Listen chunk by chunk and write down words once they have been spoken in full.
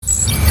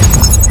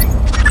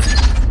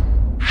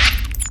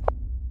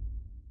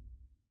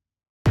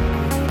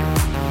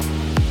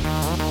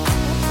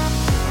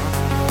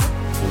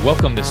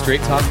welcome to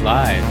Straight Talk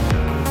Live.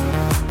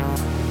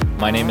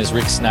 My name is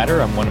Rick Snyder.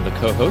 I'm one of the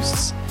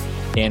co-hosts.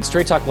 And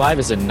Straight Talk Live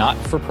is a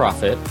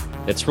not-for-profit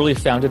that's really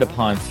founded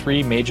upon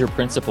three major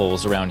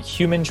principles around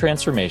human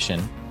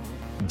transformation,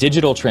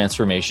 digital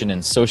transformation,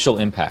 and social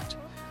impact.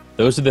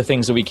 Those are the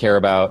things that we care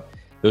about.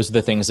 Those are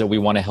the things that we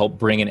want to help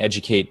bring and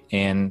educate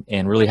and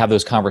really have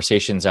those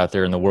conversations out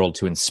there in the world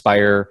to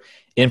inspire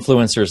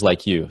influencers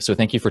like you. So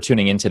thank you for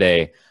tuning in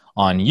today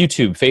on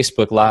YouTube,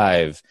 Facebook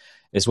Live,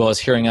 as well as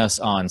hearing us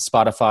on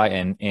Spotify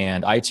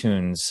and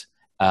iTunes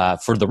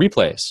for the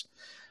replays.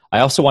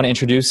 I also want to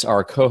introduce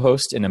our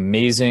co-host, an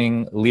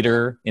amazing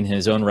leader in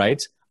his own right,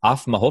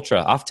 Af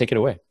Malhotra. Af, take it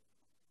away.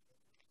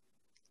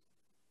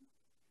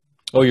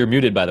 Oh, you're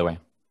muted, by the way.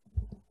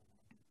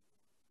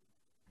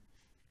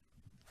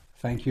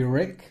 Thank you,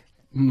 Rick.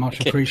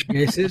 Much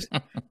appreciated.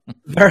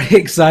 Very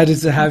excited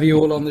to have you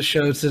all on the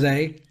show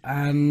today.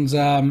 And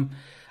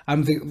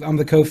I'm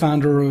the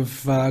co-founder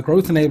of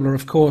Growth Enabler,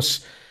 of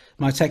course,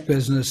 my tech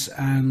business,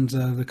 and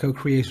the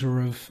co-creator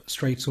of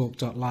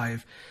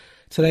StraightTalk.live.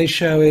 Today's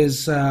show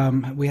is,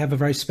 we have a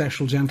very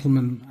special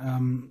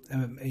gentleman,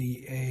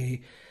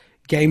 a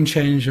game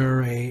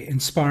changer, a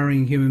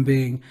inspiring human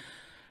being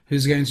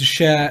who's going to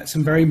share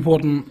some very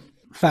important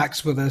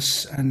facts with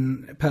us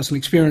and personal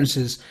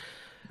experiences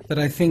that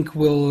I think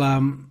will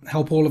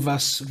help all of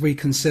us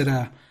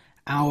reconsider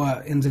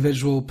our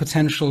individual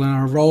potential and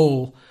our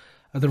role,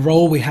 the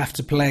role we have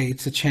to play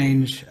to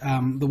change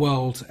the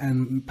world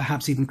and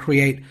perhaps even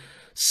create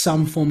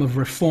some form of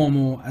reform,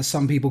 or as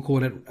some people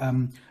call it,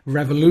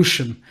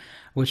 revolution,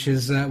 which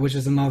is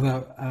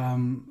another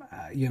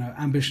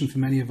ambition for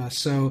many of us.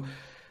 So,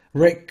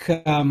 Rick,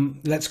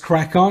 let's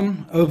crack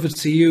on. Over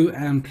to you,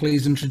 and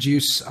please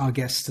introduce our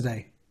guest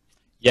today.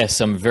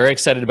 Yes, I'm very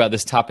excited about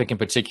this topic in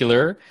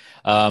particular,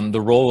 the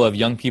role of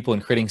young people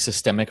in creating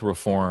systemic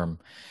reform.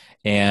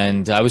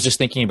 And I was just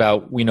thinking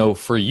about,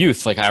 for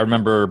youth, like I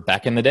remember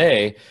back in the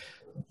day,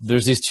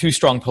 there's these two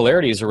strong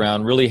polarities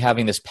around really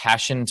having this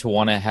passion to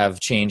want to have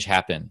change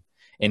happen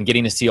and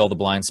getting to see all the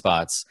blind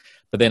spots,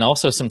 but then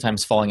also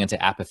sometimes falling into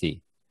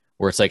apathy,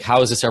 where it's like,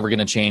 how is this ever going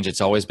to change?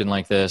 It's always been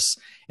like this.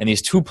 And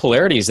these two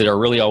polarities that are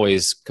really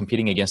always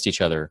competing against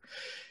each other.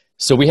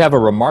 So we have a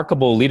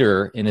remarkable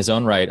leader in his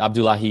own right,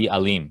 Abdullahi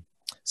Alim.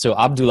 So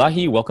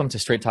Abdullahi, welcome to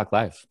Straight Talk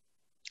Live.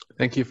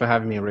 Thank you for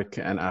having me, Rick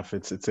and Af.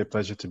 It's a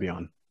pleasure to be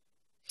on.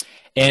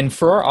 And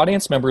for our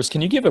audience members,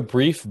 can you give a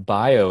brief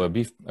bio,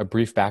 a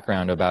brief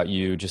background about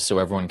you, just so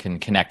everyone can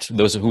connect,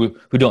 those who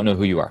don't know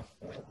who you are?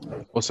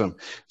 Awesome.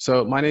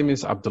 So my name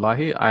is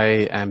Abdullahi. I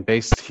am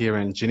based here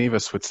in Geneva,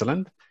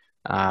 Switzerland,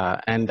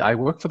 and I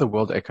work for the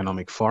World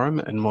Economic Forum,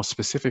 and more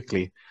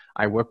specifically,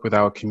 I work with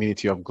our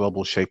community of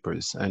global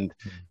shapers, and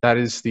that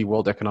is the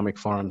World Economic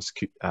Forum's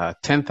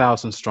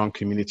 10,000 strong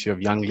community of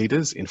young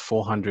leaders in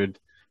 400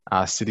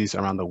 cities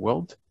around the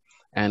world.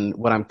 And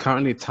what I'm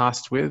currently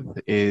tasked with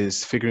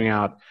is figuring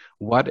out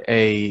what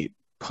a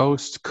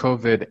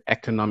post-COVID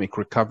economic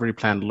recovery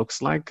plan looks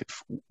like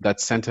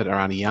that's centered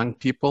around young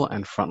people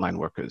and frontline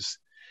workers.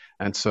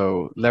 And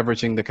so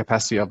leveraging the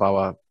capacity of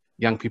our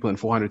young people in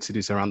 400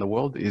 cities around the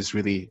world is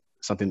really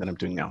something that I'm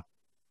doing now.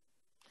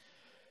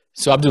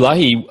 So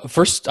Abdullahi,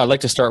 first I'd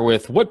like to start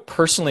with what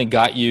personally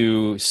got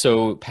you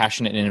so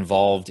passionate and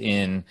involved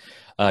in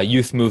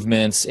youth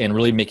movements and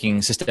really making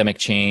systemic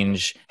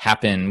change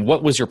happen.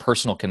 What was your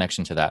personal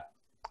connection to that?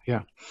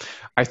 Yeah,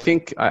 I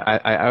think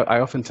I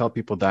often tell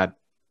people that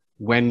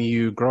when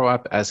you grow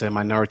up as a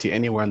minority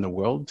anywhere in the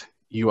world,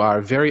 you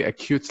are very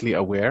acutely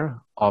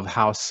aware of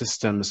how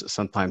systems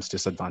sometimes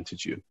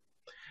disadvantage you.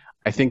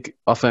 I think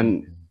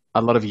often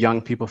a lot of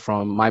young people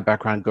from my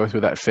background go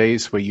through that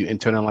phase where you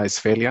internalize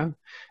failure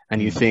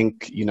and you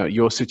think,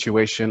 your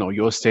situation or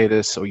your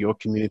status or your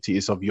community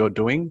is of your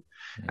doing.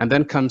 And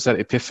then comes that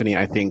epiphany,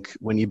 I think,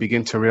 when you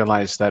begin to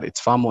realize that it's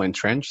far more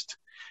entrenched.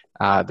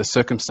 The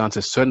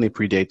circumstances certainly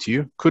predate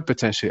you, could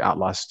potentially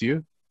outlast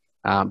you.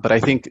 But I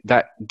think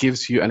that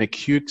gives you an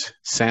acute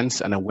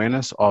sense and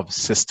awareness of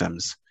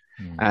systems.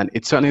 And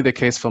it's certainly the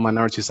case for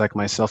minorities like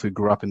myself who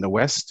grew up in the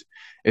West.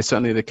 It's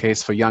certainly the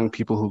case for young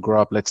people who grow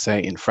up, let's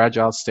say, in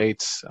fragile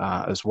states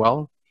as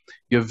well.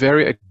 You're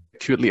very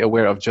acutely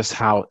aware of just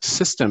how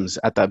systems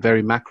at that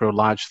very macro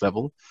large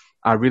level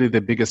are really the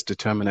biggest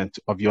determinant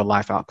of your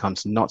life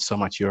outcomes, not so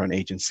much your own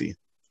agency.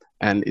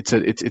 And it's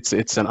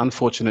an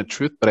unfortunate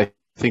truth, but I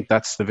think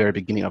that's the very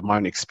beginning of my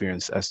own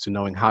experience as to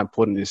knowing how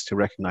important it is to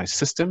recognize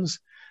systems,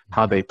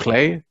 how they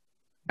play,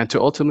 and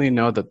to ultimately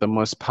know that the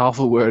most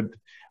powerful word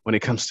when it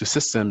comes to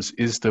systems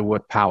is the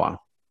word power.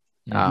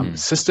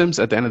 Systems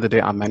at the end of the day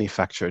are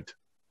manufactured.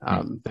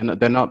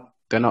 They're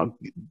not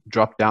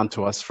dropped down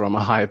to us from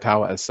a higher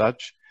power as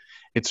such.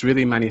 It's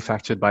really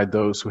manufactured by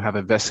those who have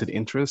a vested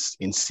interest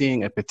in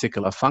seeing a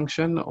particular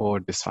function or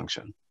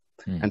dysfunction.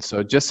 And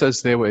so just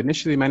as they were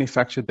initially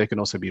manufactured, they can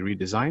also be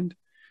redesigned.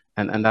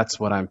 And that's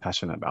what I'm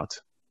passionate about.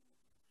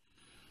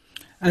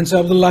 And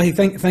so Abdullahi,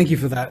 thank you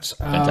for that.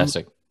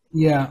 Fantastic.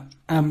 Can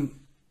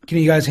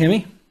you guys hear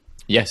me?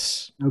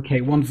 Yes. Okay,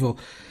 wonderful.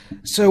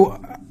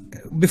 So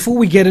before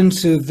we get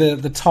into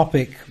the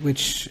topic,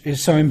 which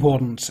is so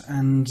important,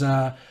 and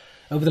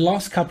over the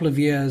last couple of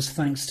years,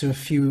 thanks to a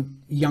few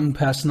young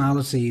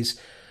personalities,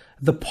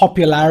 the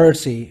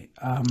popularity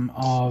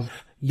of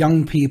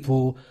young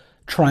people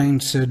trying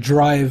to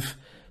drive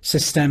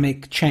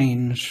systemic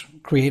change,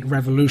 create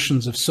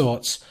revolutions of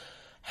sorts,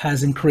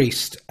 has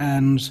increased.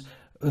 And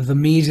the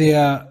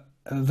media,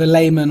 the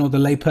layman or the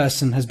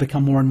layperson, has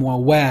become more and more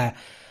aware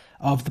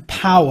of the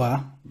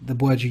power, the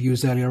word you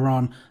used earlier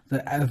on,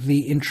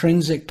 the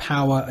intrinsic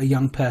power a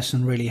young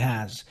person really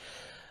has.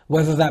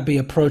 Whether that be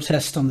a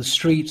protest on the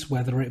streets,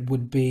 whether it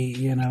would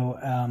be,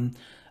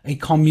 a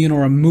commune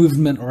or a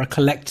movement or a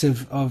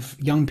collective of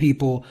young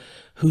people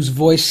whose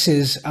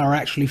voices are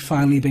actually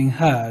finally being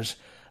heard,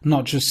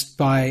 not just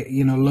by,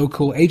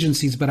 local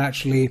agencies, but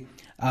actually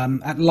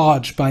at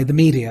large by the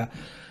media.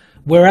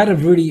 We're at a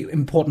really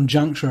important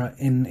juncture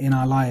in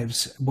our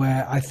lives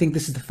where I think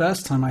this is the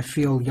first time I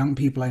feel young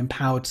people are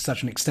empowered to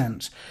such an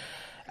extent.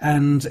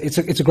 And it's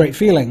a great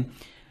feeling.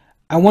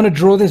 I want to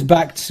draw this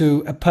back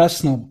to a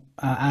personal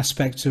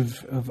aspect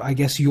of, I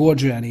guess, your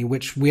journey,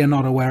 which we are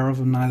not aware of,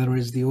 and neither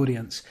is the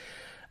audience.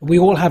 We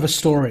all have a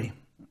story.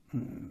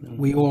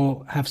 We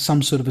all have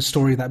some sort of a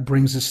story that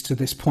brings us to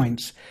this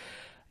point.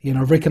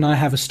 Rick and I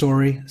have a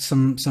story,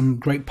 some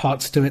great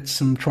parts to it,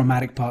 some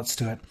traumatic parts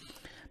to it,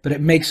 but it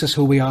makes us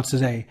who we are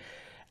today.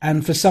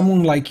 And for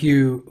someone like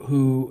you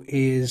who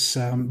is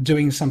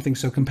doing something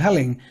so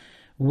compelling,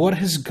 what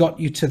has got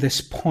you to this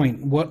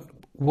point?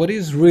 What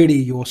is really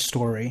your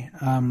story?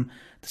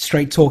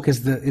 Straight Talk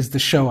is the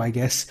show, I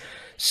guess.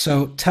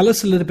 So tell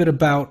us a little bit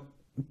about,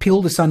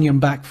 peel this onion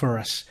back for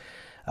us.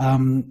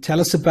 Tell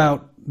us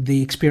about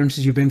the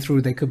experiences you've been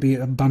through. They could be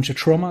a bunch of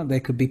trauma. They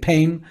could be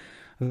pain.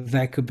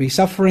 There could be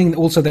suffering.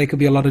 Also, there could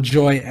be a lot of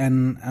joy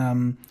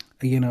and,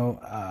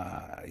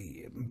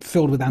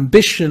 filled with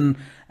ambition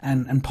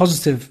and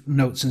positive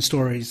notes and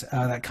stories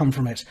that come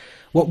from it.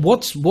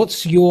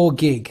 What's your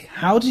gig?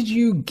 How did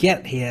you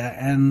get here?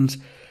 And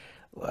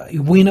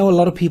we know a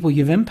lot of people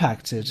you've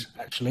impacted,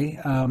 actually,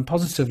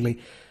 positively.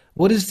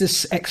 What is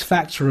this X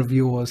factor of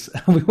yours?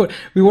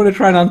 We want to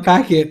try and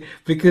unpack it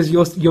because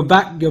your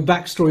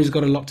backstory's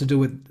got a lot to do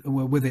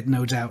with it,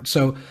 no doubt.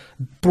 So,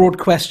 broad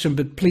question,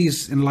 but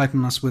please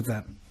enlighten us with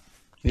that.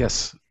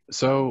 Yes.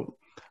 So,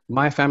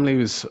 my family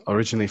was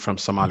originally from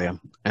Somalia,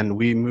 and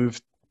we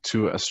moved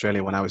to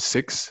Australia when I was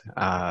 6,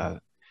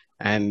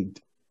 and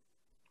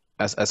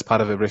as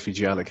part of a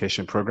refugee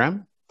allocation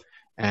program.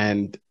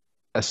 And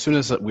as soon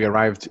as we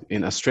arrived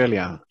in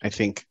Australia, I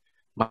think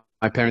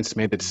my parents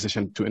made the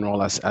decision to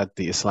enroll us at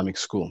the Islamic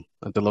school,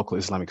 at the local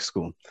Islamic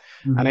school.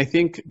 Mm-hmm. And I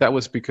think that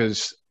was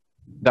because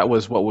that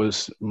was what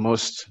was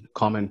most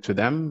common to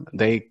them.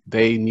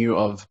 They knew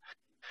of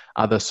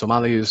other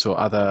Somalis or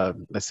other,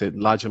 let's say,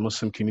 larger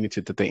Muslim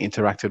community that they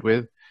interacted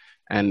with,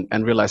 and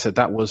realized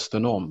that was the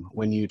norm.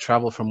 When you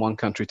travel from one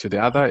country to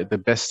the other, the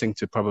best thing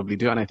to probably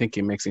do, and I think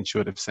it makes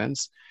intuitive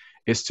sense,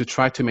 is to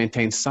try to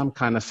maintain some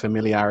kind of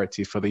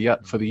familiarity for the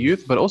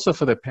youth, but also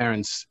for the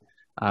parents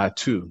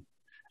too.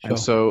 Sure. And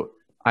so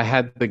I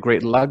had the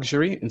great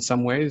luxury in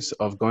some ways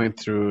of going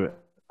through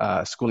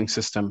a schooling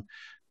system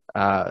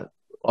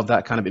of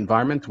that kind of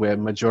environment where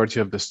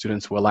majority of the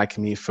students were like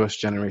me, first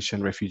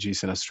generation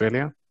refugees in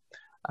Australia.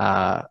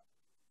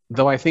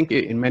 Though I think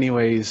it in many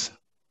ways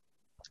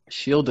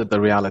shielded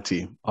the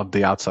reality of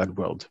the outside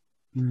world.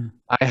 Mm.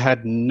 I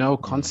had no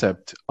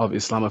concept of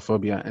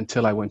Islamophobia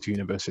until I went to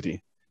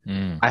university.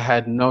 Mm. I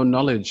had no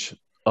knowledge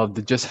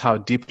of just how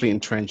deeply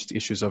entrenched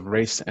issues of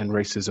race and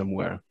racism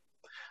were.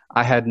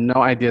 I had no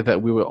idea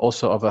that we were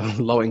also of a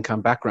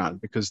low-income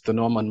background, because the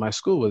norm in my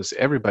school was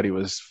everybody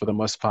was, for the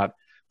most part,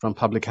 from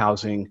public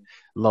housing,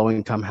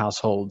 low-income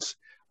households,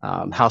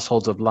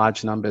 households of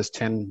large numbers,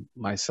 10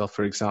 myself,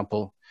 for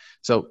example.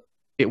 So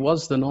it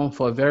was the norm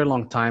for a very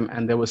long time,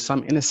 and there was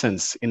some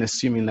innocence in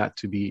assuming that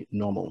to be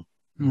normal.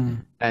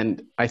 Mm.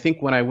 And I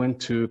think when I went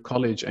to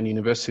college and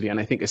university, and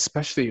I think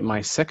especially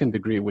my second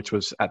degree, which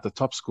was at the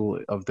top school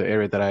of the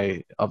area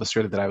of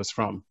Australia that I was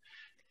from,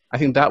 I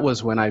think that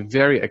was when I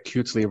very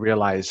acutely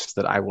realized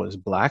that I was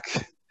Black,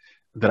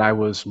 that I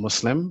was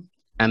Muslim,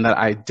 and that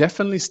I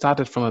definitely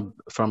started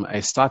from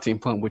a starting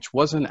point which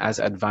wasn't as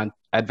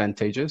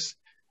advantageous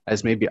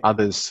as maybe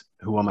others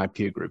who were my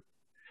peer group.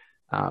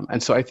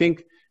 And so I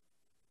think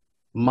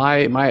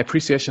my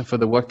appreciation for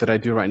the work that I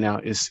do right now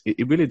is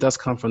it really does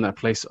come from that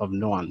place of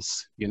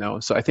nuance, you know?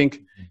 So I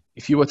think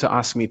if you were to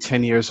ask me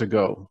 10 years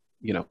ago,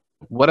 you know,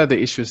 what are the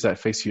issues that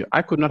face you?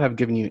 I could not have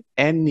given you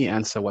any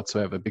answer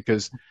whatsoever,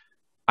 because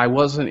I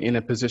wasn't in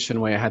a position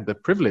where I had the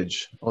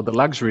privilege or the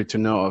luxury to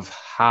know of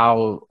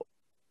how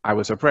I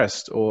was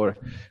oppressed or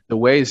the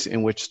ways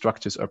in which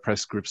structures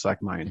oppress groups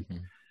like mine.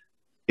 Mm-hmm.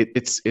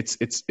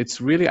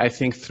 It's really, I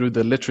think, through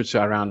the literature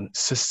around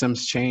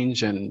systems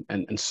change and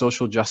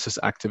social justice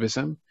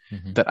activism,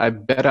 mm-hmm. that I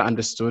better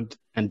understood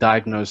and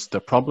diagnosed the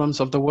problems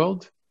of the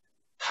world,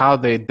 how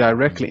they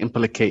directly mm-hmm.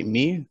 implicate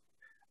me.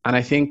 And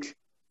I think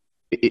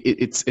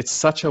it's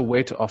such a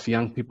weight off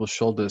young people's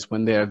shoulders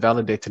when they are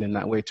validated in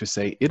that way to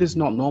say it is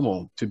not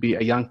normal to be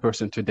a young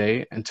person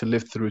today and to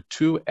live through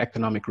two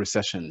economic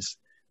recessions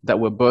that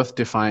were both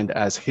defined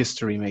as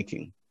history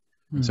making.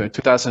 So in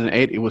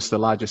 2008, it was the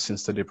largest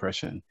since the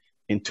Depression.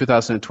 In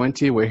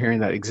 2020, we're hearing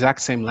that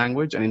exact same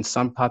language, and in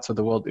some parts of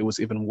the world, it was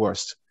even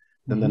worse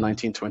than the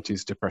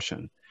 1920s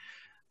Depression.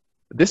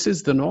 This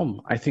is the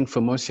norm, I think,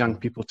 for most young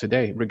people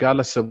today,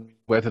 regardless of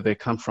whether they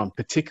come from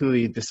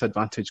particularly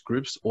disadvantaged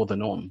groups or the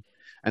norm.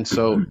 And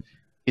so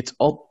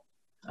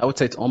I would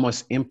say it's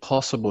almost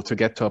impossible to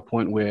get to a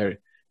point where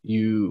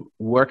you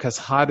work as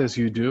hard as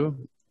you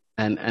do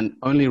and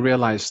only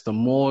realize the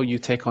more you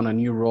take on a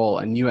new role,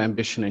 a new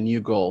ambition, a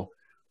new goal,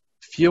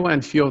 fewer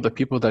and fewer of the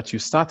people that you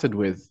started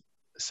with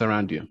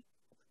surround you.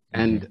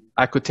 And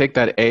I could take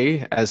that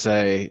A as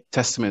a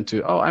testament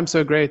to, oh, I'm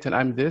so great and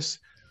I'm this,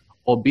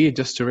 or B,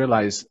 just to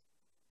realize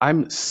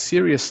I'm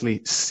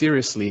seriously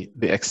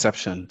the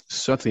exception,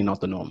 certainly not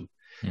the norm.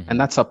 And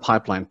that's a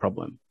pipeline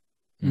problem.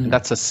 And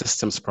that's a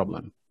systems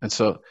problem. And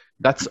so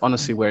that's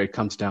honestly where it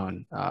comes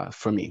down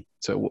for me.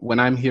 So when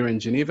I'm here in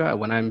Geneva,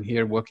 when I'm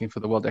here working for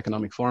the World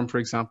Economic Forum, for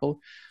example,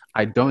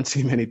 I don't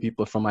see many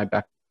people from my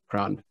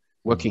background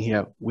working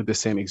here with the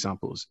same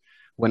examples.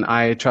 When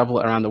I travel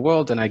around the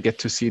world and I get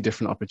to see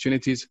different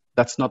opportunities,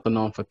 that's not the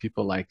norm for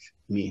people like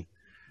me.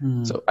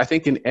 So I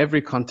think in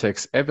every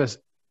context,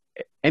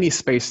 any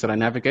space that I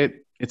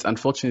navigate, it's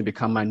unfortunately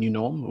become my new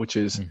norm, which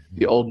is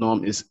the old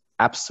norm is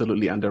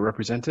absolutely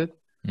underrepresented.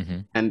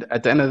 And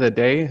at the end of the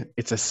day,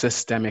 it's a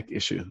systemic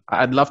issue.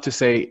 I'd love to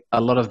say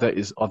a lot of that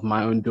is of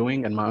my own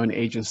doing and my own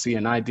agency,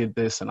 and I did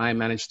this and I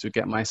managed to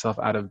get myself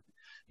out of,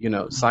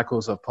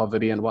 cycles of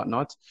poverty and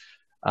whatnot.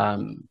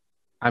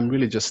 I'm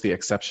really just the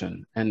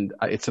exception. And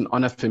it's an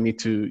honor for me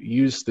to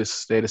use this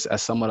status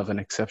as somewhat of an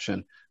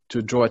exception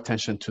to draw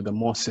attention to the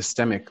more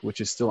systemic,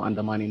 which is still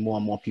undermining more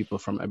and more people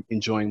from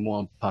enjoying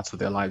more parts of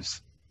their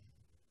lives.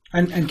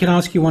 And can I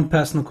ask you one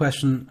personal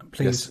question,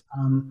 please?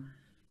 Yes.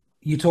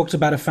 You talked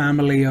about a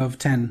family of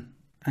 10,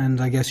 and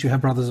I guess you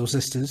have brothers or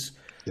sisters.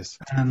 Yes.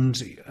 And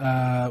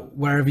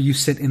wherever you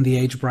sit in the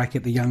age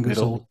bracket, the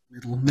youngest or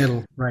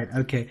middle, right?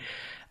 Okay.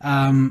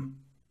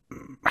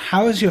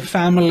 How has your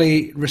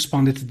family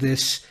responded to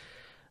this?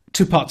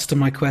 Two parts to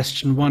my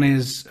question. One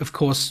is, of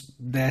course,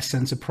 their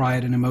sense of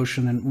pride and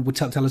emotion, and we'll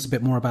tell us a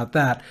bit more about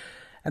that.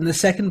 And the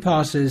second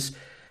part is,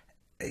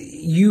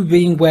 you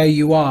being where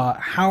you are,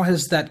 how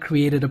has that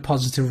created a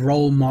positive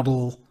role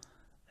model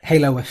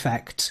halo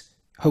effect,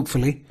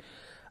 hopefully,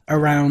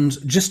 around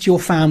just your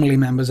family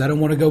members? I don't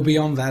want to go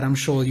beyond that. I'm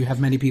sure you have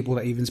many people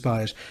that you've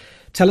inspired.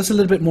 Tell us a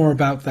little bit more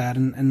about that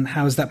and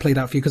how has that played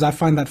out for you? Because I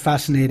find that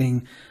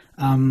fascinating,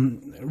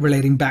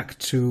 relating back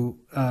to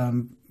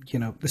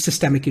the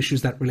systemic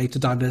issues that relate to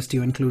diversity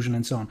or inclusion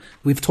and so on.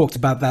 We've talked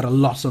about that a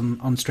lot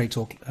on Straight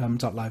Talk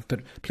Live,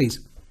 but please.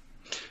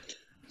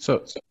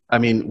 So, I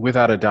mean,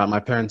 without a doubt, my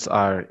parents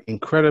are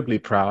incredibly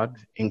proud,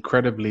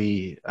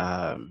 incredibly,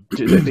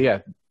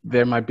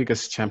 they're my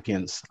biggest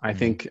champions, I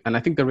think. And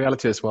I think the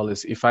reality as well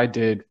is if I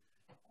did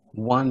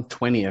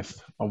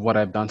 1/20th of what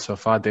I've done so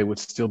far, they would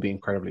still be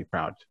incredibly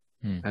proud.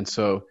 And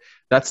so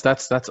that's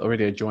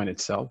already a joy in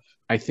itself.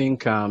 I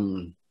think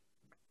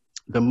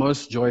the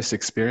most joyous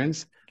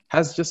experience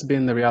has just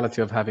been the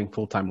reality of having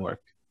full-time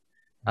work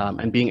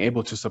and being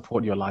able to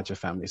support your larger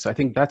family. So I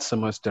think that's the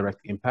most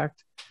direct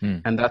impact.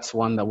 And that's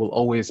one that will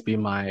always be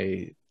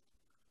my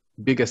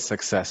biggest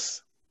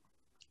success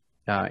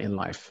in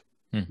life.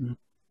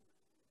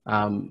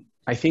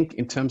 I think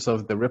in terms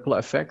of the ripple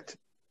effect,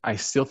 I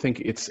still think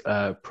it's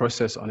a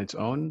process on its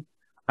own.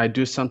 I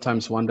do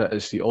sometimes wonder,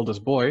 as the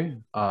oldest boy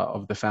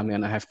of the family,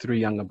 and I have 3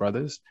 younger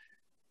brothers,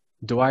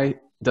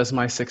 does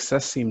my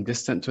success seem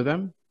distant to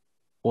them,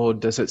 or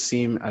does it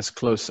seem as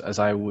close as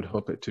I would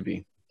hope it to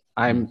be?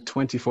 I'm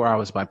 24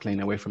 hours by plane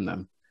away from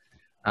them.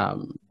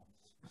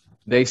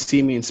 They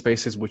see me in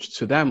spaces which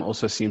to them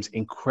also seems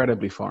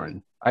incredibly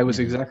foreign. I was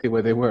exactly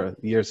where they were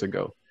years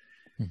ago.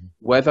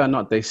 Whether or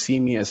not they see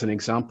me as an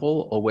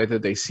example or whether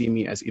they see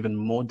me as even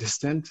more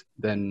distant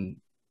than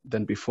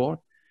before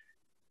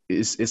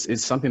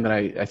is something that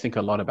I think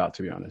a lot about,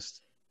 to be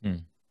honest.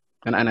 And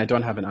I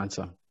don't have an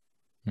answer.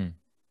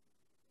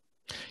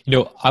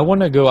 I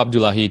want to go,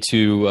 Abdullahi,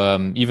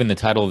 to even the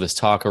title of this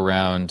talk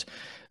around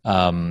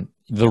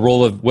the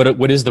role of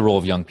what is the role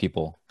of young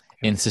people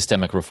in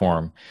systemic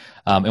reform,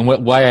 and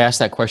why I asked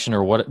that question,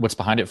 or what's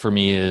behind it for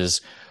me,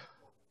 is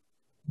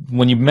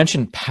when you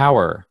mentioned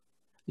power.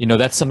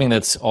 That's something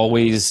that's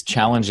always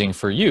challenging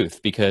for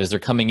youth because they're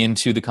coming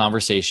into the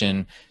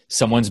conversation.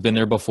 Someone's been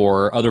there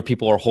before. Other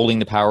people are holding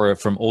the power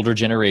from older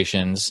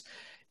generations.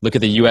 Look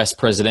at the U.S.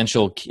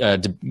 presidential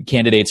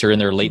candidates are in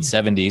their late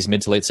 70s,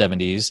 mid to late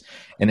 70s.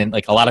 And then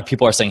a lot of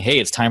people are saying, hey,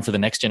 it's time for the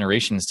next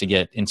generations to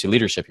get into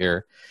leadership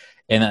here.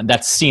 And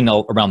that's seen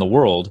around the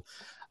world.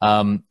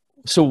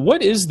 So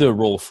what is the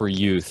role for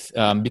youth?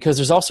 Because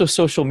there's also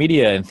social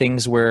media and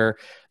things where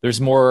there's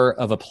more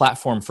of a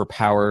platform for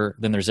power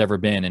than there's ever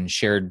been, and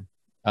shared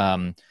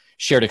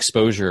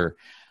exposure.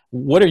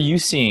 What are you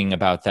seeing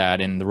about that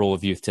in the role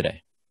of youth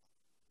today?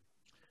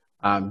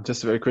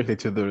 Just very quickly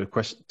to the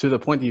question, to the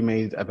point you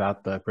made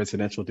about the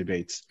presidential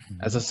debates.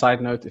 As a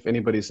side note, if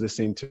anybody's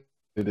listening to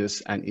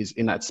this and is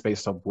in that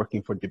space of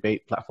working for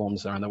debate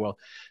platforms around the world,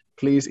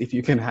 please, if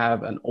you can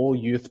have an all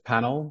youth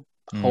panel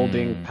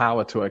holding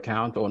power to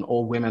account, or an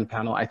all women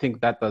panel, I think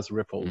that does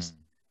ripples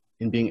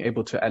in being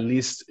able to at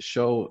least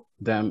show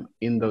them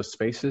in those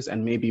spaces,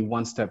 and maybe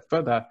one step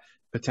further,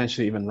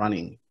 potentially even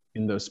running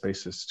in those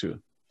spaces too.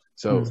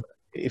 So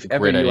if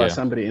ever you are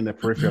somebody in the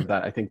periphery of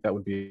that, I think that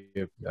would be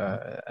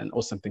an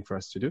awesome thing for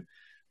us to do.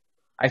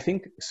 I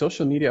think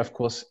social media, of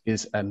course,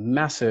 is a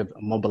massive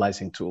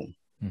mobilizing tool.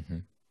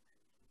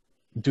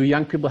 Do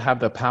young people have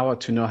the power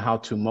to know how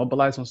to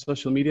mobilize on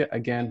social media?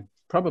 Again,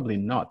 probably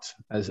not,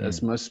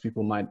 as most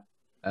people might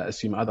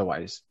assume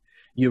otherwise.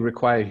 You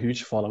require a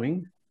huge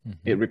following.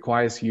 It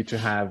requires you to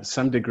have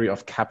some degree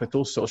of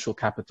capital, social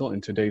capital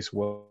in today's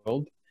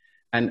world.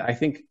 And I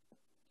think,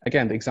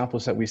 again, the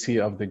examples that we see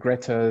of the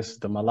Gretas,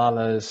 the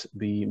Malalas,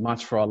 the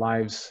March for Our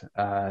Lives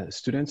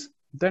students,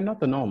 they're not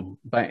the norm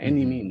by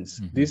any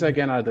means. These,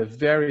 again, are the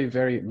very,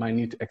 very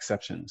minute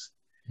exceptions.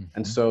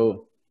 And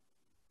so,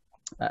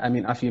 I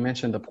mean, Afi, you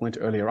mentioned the point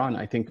earlier on.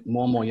 I think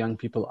more and more young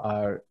people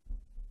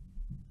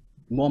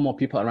more and more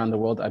people around the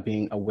world are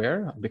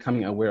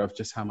becoming aware of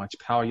just how much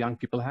power young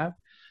people have.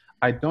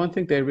 I don't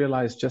think they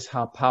realize just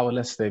how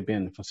powerless they've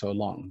been for so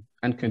long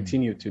and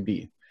continue to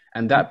be.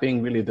 And that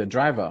being really the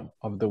driver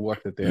of the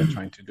work that they are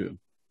trying to do.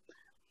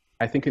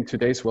 I think in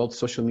today's world,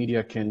 social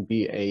media can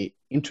be an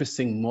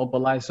interesting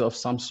mobilizer of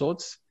some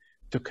sorts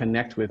to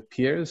connect with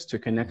peers, to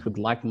connect with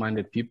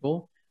like-minded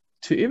people,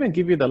 to even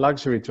give you the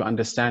luxury to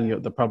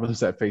understand the problems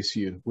that face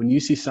you. When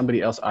you see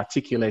somebody else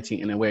articulating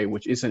in a way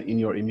which isn't in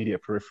your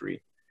immediate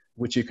periphery,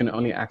 which you can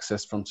only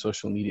access from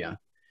social media,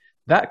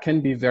 that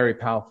can be very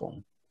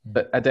powerful.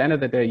 But at the end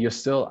of the day, you're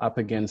still up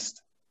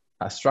against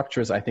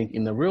structures, I think,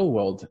 in the real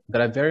world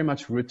that are very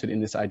much rooted in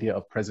this idea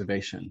of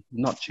preservation,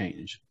 not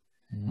change.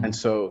 And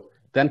so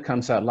then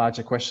comes that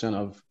larger question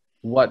of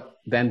what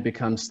then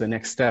becomes the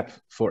next step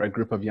for a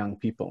group of young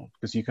people,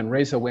 because you can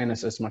raise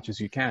awareness as much as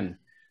you can,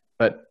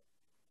 but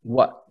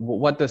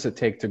what does it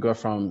take to go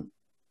from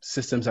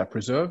systems that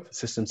preserve,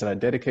 systems that are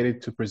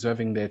dedicated to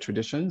preserving their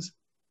traditions,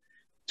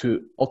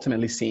 to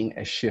ultimately seeing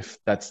a shift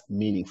that's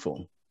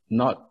meaningful,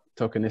 not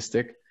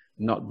tokenistic,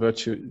 not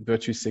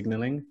virtue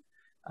signaling,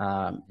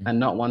 and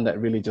not one that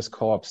really just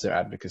co-ops their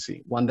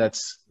advocacy, one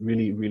that's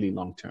really, really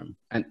long-term.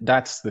 And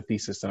that's the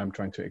thesis that I'm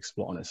trying to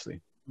explore,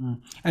 honestly.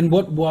 And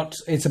what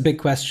it's a big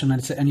question,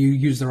 and you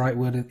use the right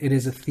word, it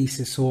is a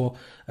thesis or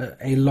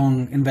a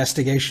long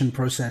investigation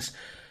process.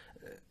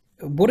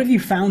 What have you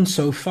found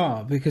so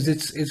far? Because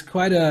it's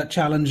quite a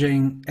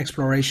challenging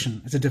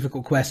exploration. It's a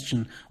difficult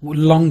question.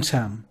 Long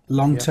term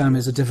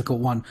is a difficult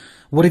one.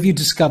 What have you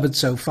discovered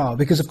so far?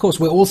 Because of course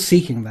we're all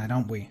seeking that,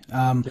 aren't we?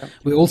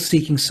 We're all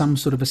seeking some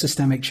sort of a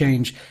systemic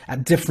change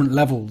at different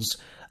levels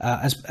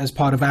as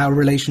part of our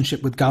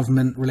relationship with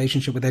government,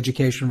 relationship with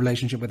education,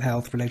 relationship with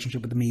health,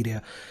 relationship with the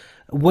media.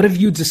 What have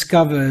you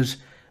discovered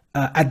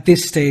at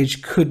this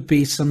stage could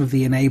be some of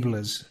the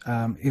enablers,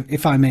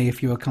 if I may,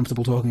 if you are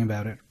comfortable talking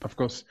about it? Of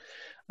course.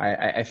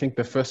 I think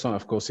the first one,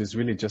 of course, is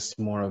really just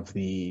more of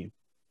the,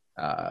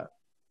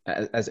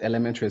 as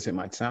elementary as it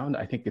might sound,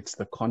 I think it's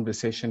the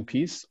conversation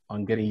piece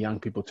on getting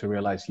young people to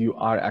realize you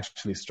are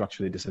actually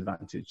structurally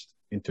disadvantaged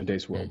in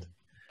today's world.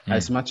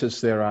 As much as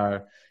there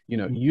are,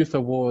 youth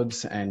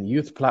awards and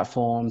youth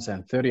platforms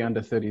and 30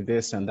 under 30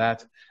 this and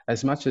that,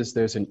 as much as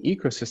there's an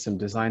ecosystem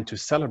designed to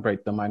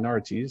celebrate the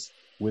minorities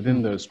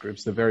within those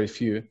groups, the very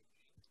few,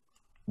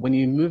 when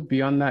you move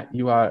beyond that,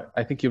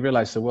 I think you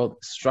realize the world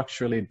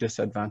structurally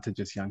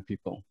disadvantages young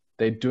people.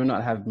 They do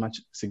not have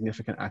much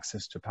significant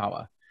access to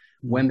power.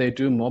 When they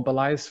do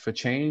mobilize for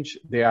change,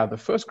 they are the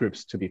first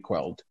groups to be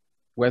quelled,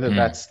 whether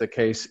that's the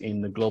case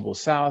in the global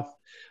South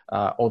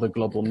or the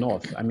global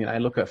North. I mean, I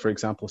look at, for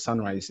example,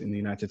 Sunrise in the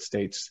United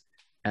States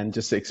and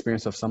just the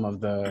experience of some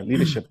of the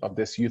leadership of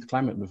this youth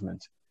climate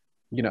movement.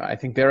 I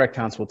think their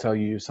accounts will tell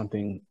you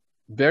something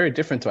very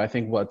different to, I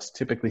think, what's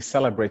typically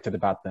celebrated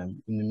about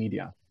them in the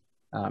media.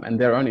 And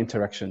their own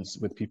interactions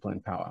with people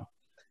in power.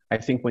 I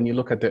think when you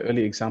look at the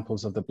early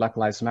examples of the Black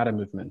Lives Matter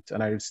movement,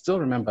 and I still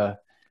remember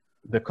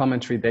the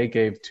commentary they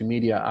gave to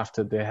media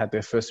after they had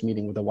their first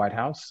meeting with the White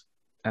House,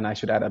 and I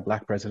should add a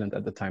Black president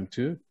at the time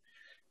too,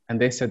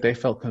 and they said they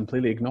felt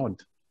completely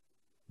ignored.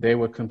 They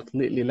were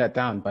completely let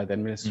down by the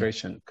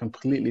administration,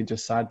 completely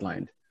just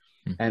sidelined.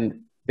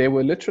 And they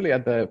were literally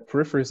at the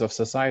peripheries of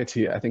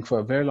society, I think, for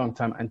a very long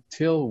time,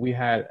 until we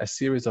had a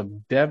series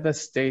of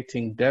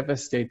devastating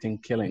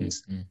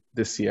killings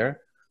this year,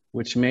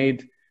 which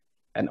made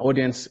an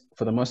audience,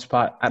 for the most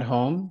part, at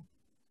home,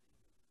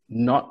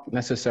 not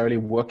necessarily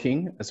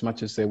working as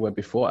much as they were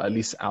before, at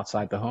least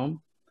outside the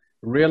home,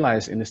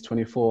 realize in this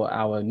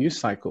 24-hour news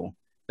cycle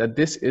that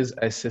this is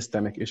a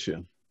systemic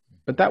issue.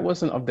 But that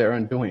wasn't of their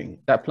own doing.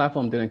 That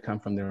platform didn't come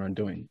from their own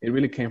doing. It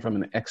really came from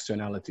an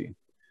externality.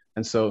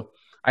 And so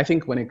I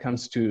think when it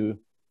comes to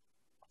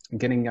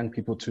getting young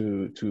people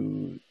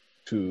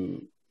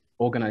to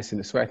organize in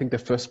this way, I think the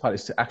first part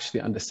is to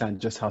actually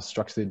understand just how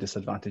structurally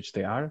disadvantaged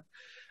they are.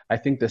 I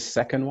think the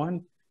second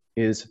one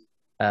is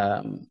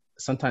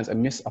sometimes a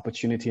missed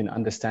opportunity in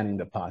understanding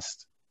the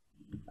past.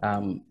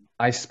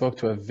 I spoke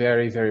to a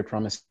very, very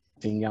promising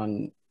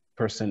young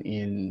person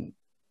in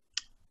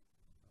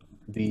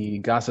the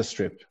Gaza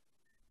Strip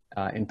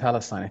in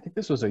Palestine. I think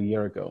this was a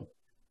year ago.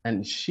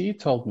 And she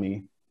told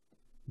me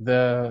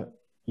the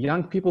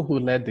young people who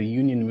led the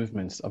union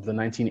movements of the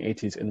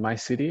 1980s in my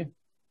city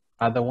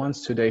are the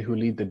ones today who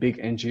lead the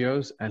big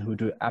NGOs and who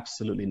do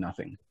absolutely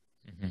nothing.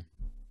 Mm-hmm.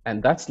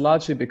 And that's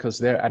largely because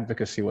their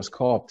advocacy was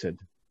co-opted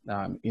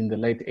in the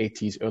late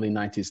 80s, early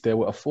 90s. They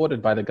were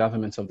afforded by the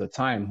governments of the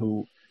time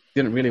who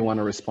didn't really want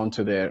to respond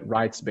to their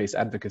rights-based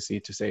advocacy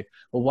to say,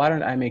 well, why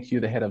don't I make you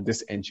the head of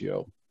this NGO?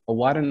 Or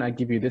why don't I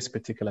give you this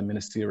particular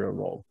ministerial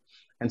role?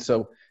 And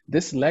so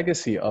this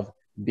legacy of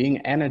being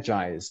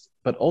energized,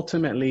 but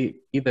ultimately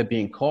either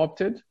being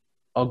co-opted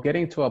or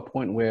getting to a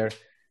point where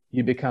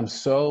you become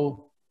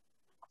so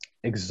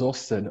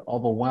exhausted,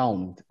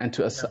 overwhelmed, and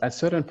to a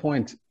certain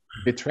point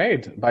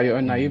betrayed by your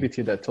own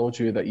naivety that told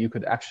you that you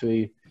could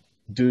actually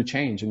do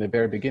change in the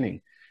very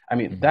beginning. I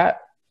mean, that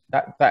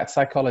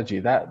psychology,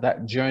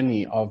 that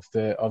journey of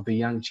the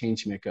young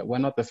change maker, we're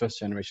not the first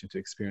generation to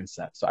experience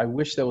that. So I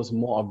wish there was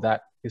more of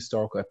that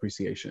historical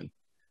appreciation,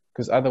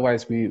 because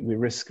otherwise we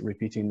risk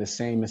repeating the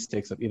same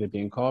mistakes of either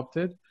being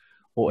co-opted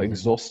or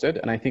exhausted.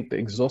 And I think the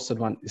exhausted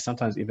one is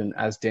sometimes even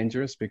as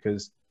dangerous,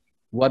 because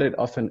what it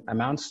often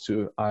amounts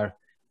to are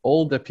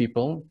older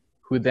people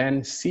who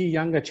then see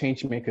younger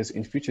change makers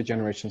in future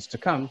generations to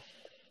come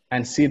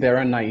and see their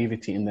own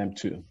naivety in them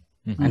too.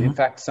 Mm-hmm. And in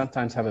fact,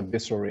 sometimes have a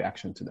visceral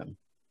reaction to them.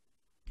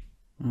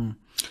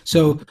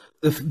 So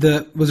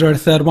was there a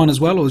third one as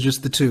well, or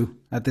just the two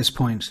at this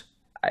point?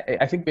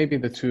 I think maybe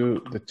the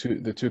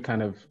two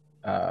kind of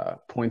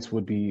points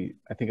would be,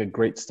 I think, a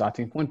great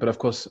starting point, but of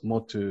course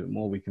more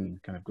we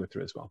can kind of go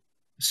through as well.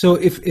 So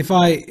if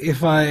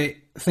I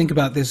think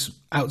about this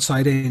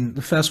outside in,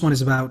 the first one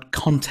is about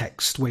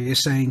context, where you're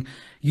saying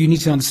you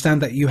need to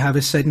understand that you have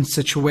a certain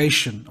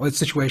situation, or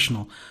it's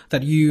situational,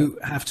 that you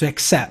have to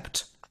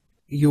accept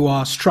you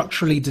are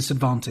structurally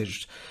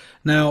disadvantaged.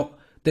 Now,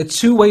 there are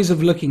two ways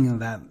of looking at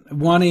that.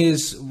 One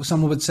is,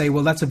 someone would say,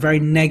 well, that's a very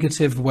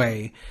negative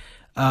way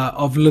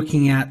of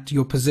looking at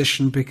your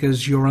position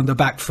because you're on the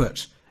back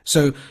foot.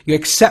 So you're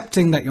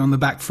accepting that you're on the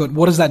back foot.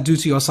 What does that do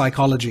to your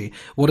psychology?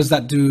 What does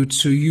that do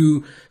to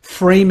you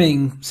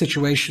framing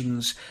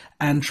situations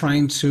and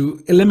trying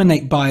to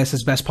eliminate bias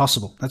as best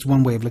possible? That's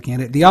one way of looking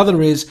at it. The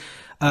other is,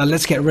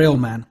 let's get real,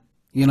 man.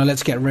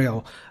 Let's get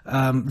real.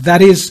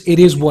 It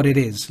is what it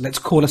is. Let's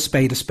call a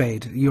spade a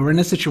spade. You're in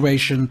a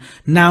situation.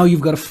 Now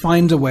you've got to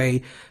find a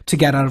way to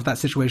get out of that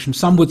situation.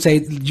 Some would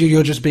say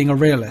you're just being a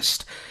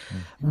realist.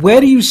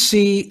 Where do you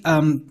see,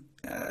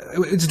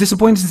 it's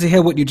disappointing to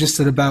hear what you just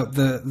said about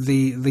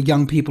the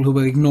young people who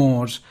were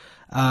ignored,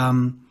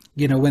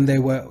 when they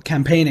were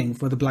campaigning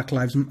for the Black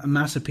Lives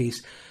Matter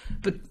piece.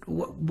 But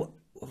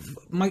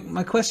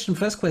my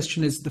first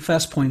question is, the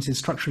first point is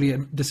structurally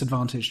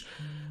disadvantaged.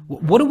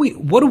 What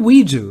do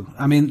we do?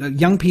 I mean,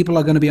 young people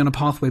are going to be on a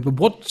pathway, but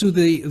what do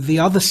the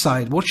other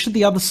side? What should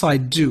the other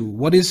side do?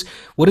 What is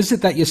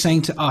it that you're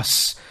saying to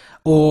us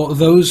or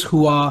those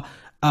who are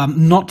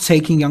not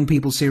taking young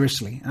people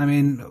seriously? I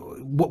mean,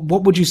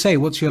 what would you say?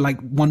 What's your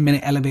 1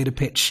 minute elevator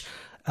pitch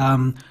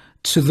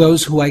to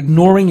those who are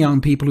ignoring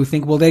young people, who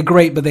think, well, they're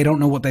great, but they don't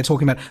know what they're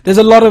talking about? There's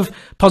a lot of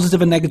positive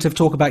and negative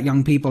talk about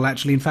young people,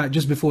 actually. In fact,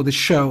 just before this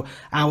show,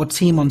 our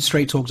team on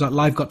Straight Talks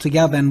Live got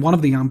together, and one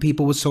of the young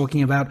people was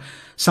talking about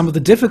some of the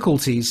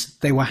difficulties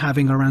they were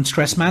having around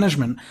stress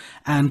management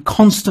and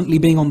constantly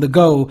being on the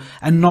go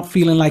and not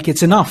feeling like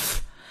it's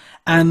enough.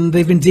 And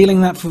they've been dealing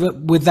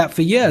with that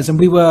for years. And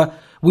we were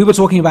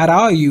talking about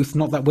our youth,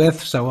 not that we're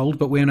so old,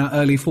 but we're in our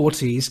early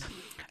 40s.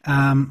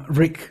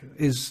 Rick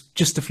is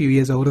just a few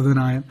years older than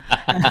I am.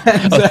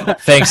 And,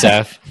 thanks,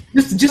 Af.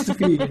 Just a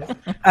few years.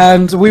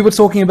 And we were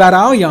talking about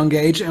our young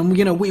age, and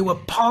we were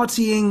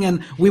partying,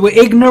 and we were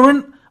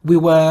ignorant, we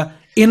were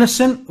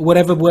innocent,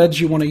 whatever words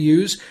you want to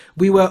use.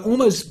 We were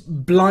almost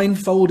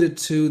blindfolded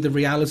to the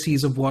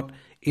realities of what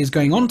is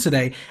going on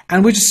today,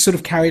 and we just sort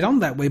of carried on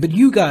that way. But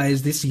you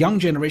guys, this young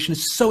generation,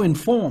 is so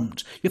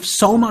informed. You have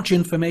so much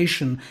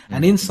information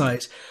and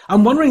insight.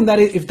 I'm wondering that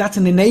if that's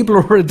an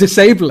enabler or a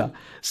disabler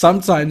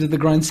sometimes in the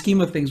grand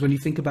scheme of things, when you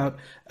think about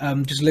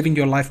just living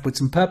your life with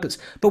some purpose.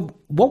 But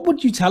what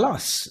would you tell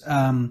us?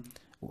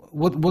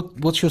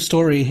 What's your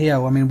story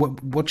here? I mean,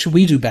 what should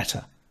we do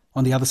better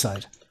on the other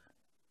side?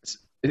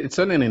 It's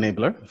certainly an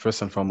enabler,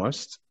 first and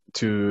foremost,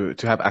 to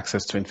have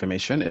access to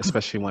information,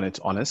 especially when it's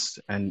honest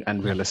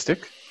and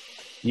realistic.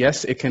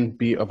 Yes, it can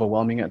be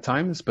overwhelming at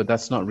times, but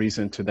that's not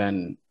reason to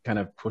then kind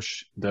of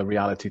push the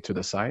reality to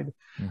the side.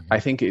 Mm-hmm.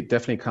 I think it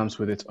definitely comes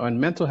with its own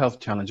mental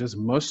health challenges,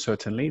 most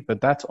certainly, but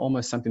that's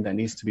almost something that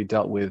needs to be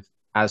dealt with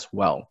as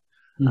well.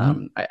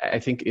 Mm-hmm. I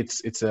think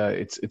it's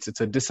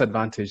a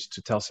disadvantage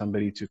to tell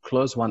somebody to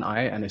close one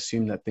eye and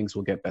assume that things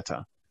will get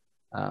better,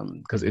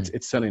 because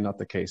it's certainly not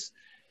the case.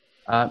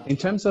 In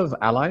terms of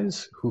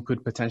allies who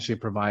could potentially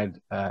provide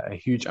a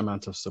huge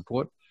amount of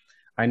support,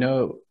 I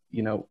know,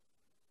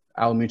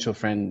 our mutual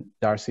friend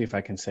Darcy, if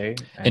I can say.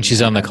 And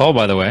she's on the call,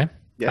 by the way.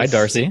 Yes. Hi,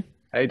 Darcy.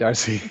 Hey,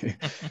 Darcy.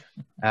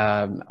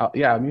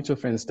 Yeah, our mutual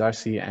friends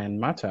Darcy and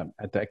Marta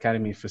at the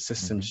Academy for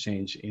Systems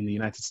Change in the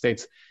United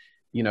States.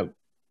 You know,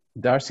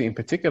 Darcy in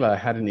particular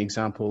had an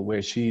example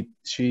where she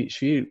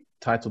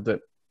titled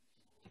it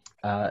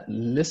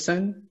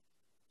 "Listen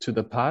to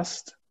the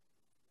past."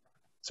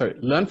 Sorry,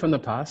 learn from the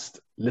past,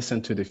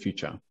 listen to the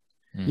future.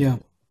 Yeah.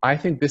 I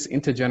think this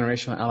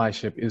intergenerational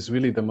allyship is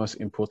really the most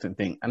important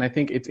thing. And I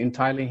think it's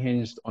entirely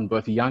hinged on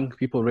both young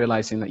people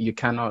realizing that you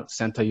cannot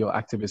center your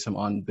activism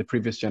on the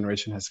previous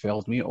generation has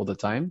failed me all the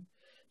time,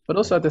 but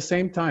also at the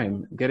same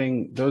time,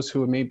 getting those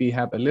who maybe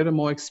have a little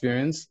more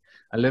experience,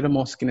 a little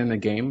more skin in the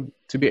game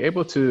to be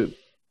able to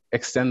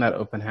extend that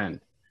open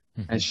hand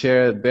and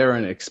share their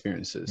own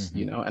experiences,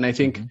 you know? And I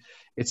think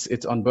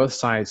it's on both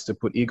sides to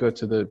put ego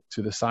to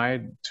the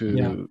side,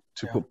 to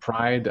put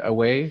pride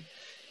away.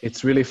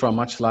 It's really for a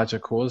much larger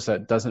cause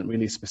that doesn't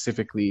really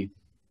specifically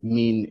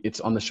mean it's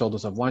on the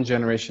shoulders of one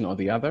generation or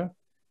the other.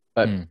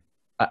 But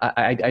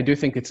I do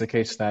think it's a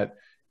case that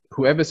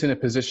whoever's in a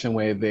position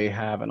where they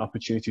have an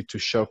opportunity to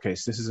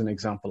showcase, this is an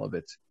example of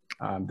it,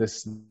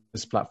 this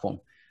platform,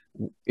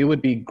 it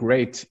would be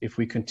great if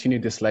we continue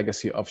this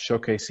legacy of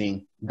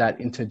showcasing that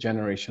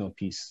intergenerational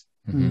piece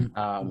and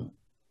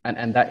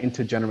that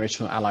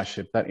intergenerational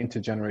allyship, that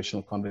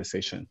intergenerational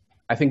conversation.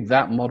 I think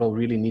that model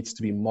really needs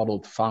to be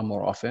modeled far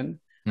more often.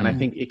 And I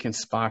think it can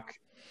spark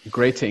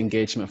greater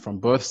engagement from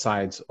both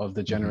sides of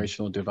the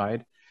generational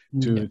divide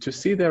to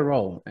see their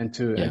role and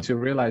to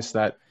realize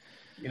that,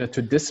 you know,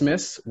 to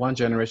dismiss one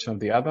generation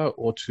of the other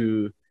or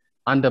to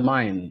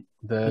undermine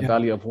the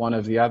value of one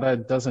of the other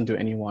doesn't do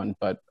anyone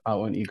but our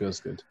own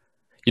egos good.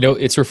 You know,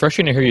 it's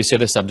refreshing to hear you say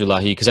this,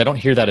 Abdullahi, because I don't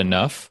hear that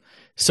enough.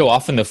 So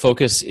often the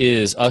focus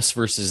is us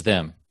versus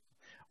them,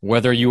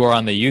 whether you are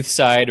on the youth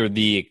side or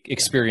the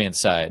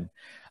experience side.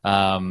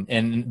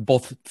 And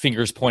both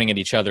fingers pointing at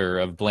each other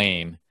of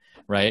blame,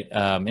 right?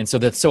 And so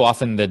that's so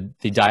often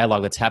the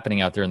dialogue that's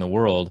happening out there in the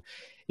world.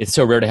 It's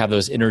so rare to have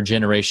those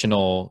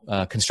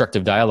intergenerational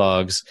constructive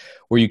dialogues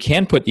where you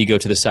can put ego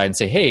to the side and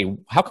say, hey,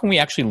 how can we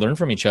actually learn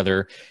from each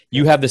other?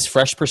 You have this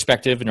fresh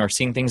perspective and are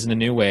seeing things in a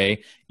new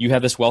way. You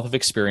have this wealth of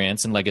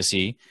experience and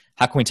legacy.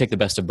 How can we take the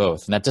best of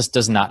both? And that just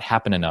does not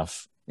happen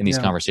enough in these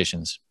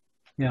conversations.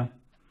 Yeah.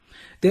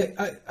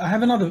 I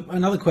have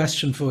another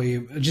question for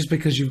you, just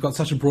because you've got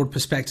such a broad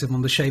perspective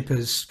on the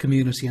Shapers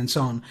community and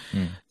so on.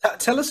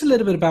 Tell us a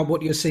little bit about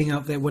what you're seeing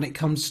out there when it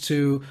comes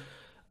to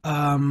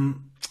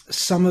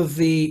some of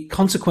the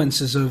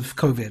consequences of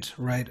COVID,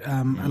 right?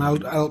 And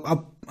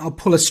I'll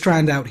pull a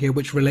strand out here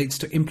which relates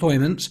to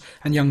employment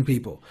and young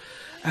people.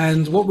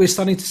 And what we're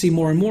starting to see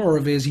more and more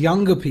of is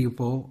younger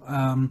people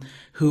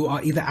who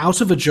are either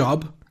out of a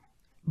job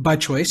by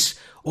choice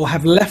or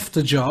have left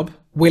a job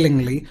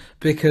willingly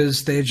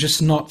because they're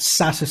just not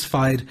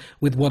satisfied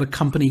with what a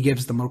company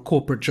gives them or a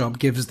corporate job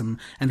gives them,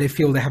 and they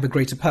feel they have a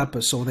greater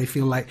purpose, or they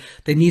feel like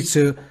they need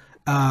to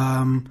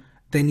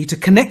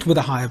connect with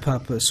a higher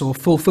purpose or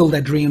fulfill their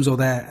dreams or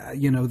their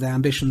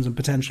ambitions and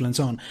potential and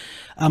so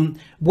on.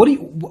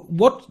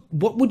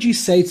 What would you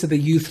say to the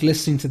youth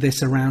listening to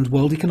this around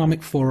World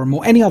Economic Forum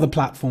or any other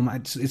platform?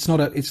 It's not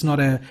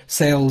a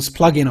sales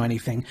plug-in or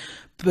anything,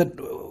 but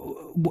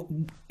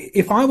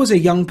if I was a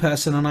young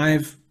person and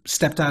I've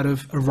stepped out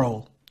of a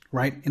role,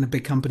 right, in a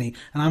big company,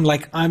 and I'm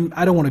like, I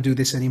don't want to do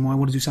this anymore. I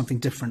want to do something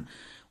different.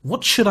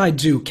 What should I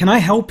do? Can I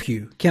help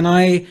you? Can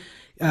I,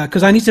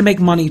 because I need to make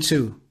money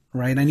too,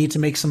 right? I need to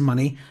make some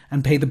money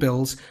and pay the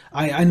bills.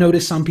 I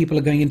notice some people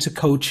are going into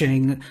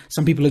coaching.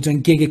 Some people are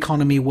doing gig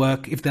economy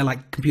work. If they're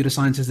like computer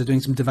scientists, they're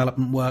doing some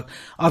development work.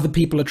 Other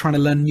people are trying to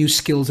learn new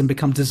skills and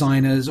become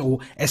designers or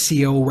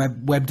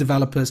SEO, web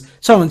developers,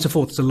 so on and so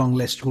forth. It's a long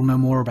list. We'll know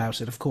more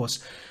about it, of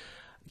course.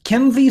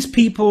 Can these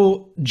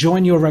people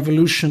join your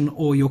revolution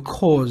or your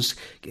cause?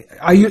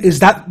 Is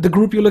that the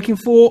group you're looking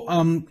for?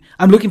 I'm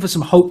looking for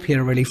some hope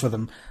here, really, for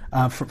them,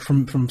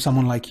 from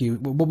someone like you.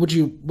 What would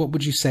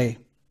you say?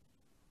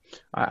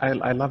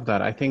 I love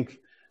that. I think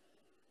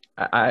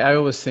I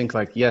always think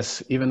like,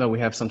 yes, even though we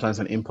have sometimes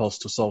an impulse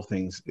to solve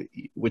things,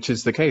 which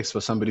is the case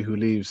for somebody who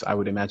leaves, I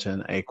would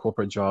imagine, a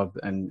corporate job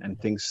and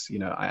thinks, you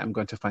know, I'm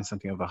going to find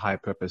something of a higher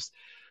purpose.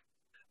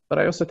 But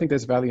I also think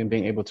there's value in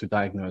being able to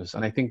diagnose.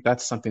 And I think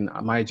that's something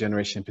my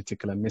generation in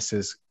particular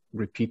misses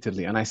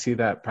repeatedly. And I see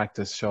that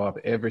practice show up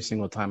every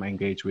single time I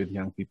engage with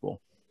young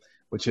people,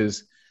 which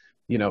is,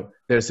 you know,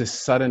 there's this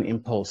sudden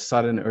impulse,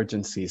 sudden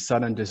urgency,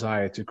 sudden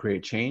desire to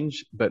create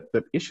change. But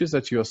the issues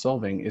that you're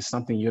solving is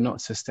something you're not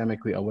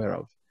systemically aware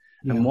of.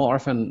 Yeah. And more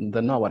often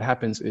than not, what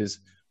happens is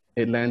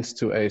it lands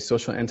to a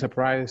social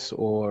enterprise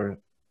or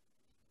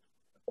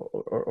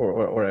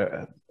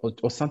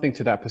something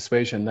to that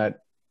persuasion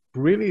that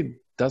really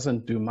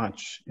doesn't do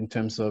much in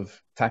terms of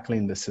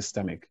tackling the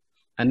systemic,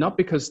 and not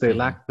because they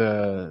lack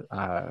the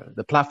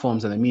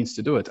platforms and the means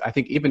to do it. I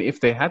think even if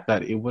they had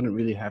that, it wouldn't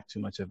really have too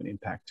much of an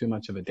impact, too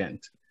much of a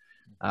dent.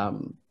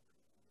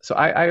 So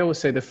I always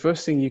say the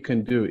first thing you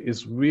can do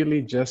is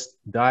really just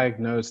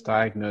diagnose.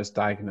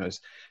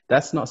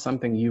 That's not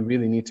something you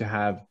really need to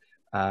have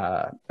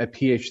a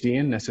PhD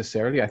in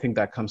necessarily. I think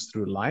that comes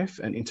through life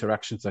and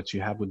interactions that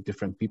you have with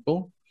different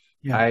people.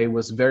 Yeah. I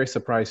was very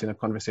surprised in a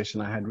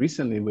conversation I had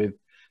recently with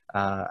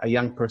a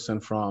young person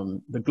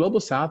from the global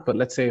south, but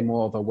let's say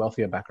more of a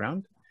wealthier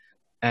background.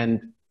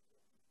 And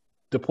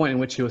the point in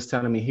which he was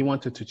telling me he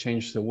wanted to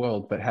change the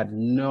world, but had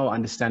no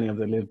understanding of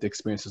the lived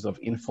experiences of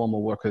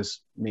informal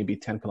workers, maybe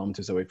 10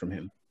 kilometers away from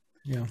him.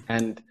 Yeah.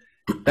 And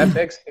that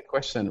begs the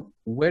question,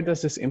 where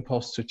does this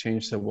impulse to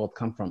change the world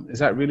come from? Is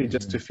that really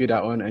just to feed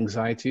our own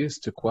anxieties,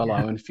 to quell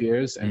our own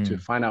fears, and to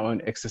find our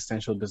own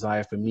existential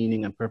desire for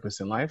meaning and purpose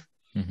in life?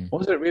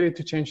 Or is it really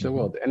to change the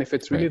world? And if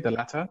it's really the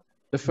latter,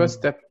 the first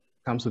step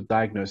comes with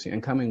diagnosing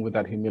and coming with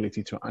that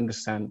humility to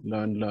understand,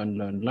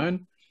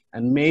 learn.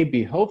 And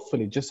maybe,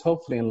 hopefully, just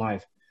hopefully in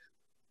life,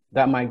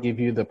 that might give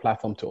you the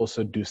platform to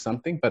also do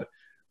something. But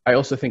I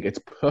also think it's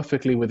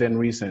perfectly within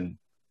reason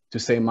to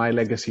say my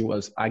legacy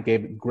was I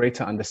gave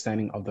greater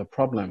understanding of the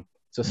problem.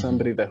 So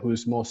somebody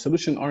who's more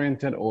solution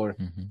oriented or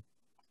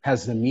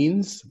has the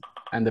means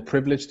and the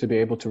privilege to be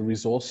able to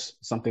resource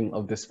something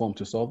of this form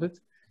to solve it,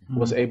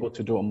 was able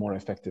to do it more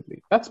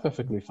effectively. That's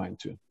perfectly fine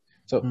too.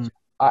 So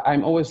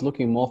I'm always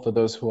looking more for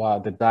those who are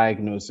the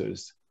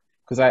diagnosers,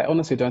 because I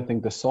honestly don't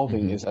think the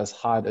solving is as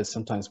hard as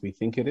sometimes we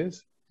think it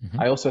is.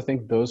 I also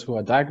think those who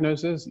are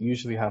diagnosers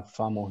usually have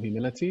far more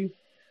humility,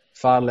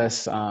 far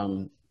less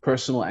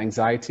personal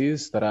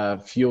anxieties that are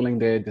fueling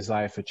their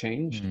desire for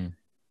change.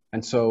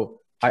 And so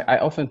I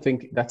often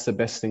think that's the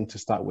best thing to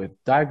start with.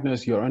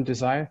 Diagnose your own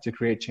desire to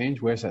create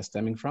change. Where's that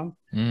stemming from?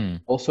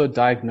 Also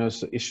diagnose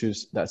the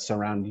issues that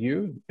surround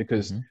you,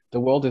 because the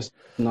world is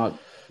not,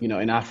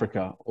 in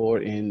Africa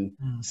or in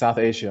South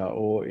Asia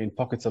or in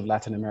pockets of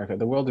Latin America.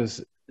 The world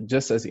is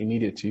just as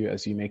immediate to you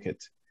as you make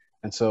it.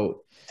 And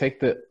so take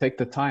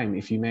the time,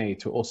 if you may,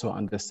 to also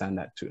understand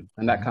that too.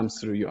 And that comes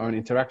through your own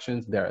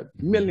interactions. There are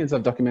millions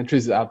of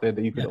documentaries out there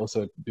that you could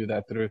also do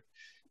that through,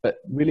 but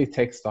really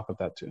take stock of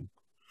that too.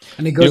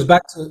 And it goes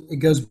back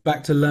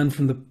to learn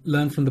from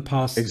the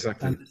past.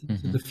 Exactly. And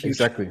the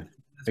future.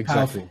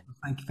 Exactly.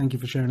 Thank you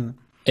for sharing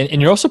that.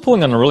 And you're also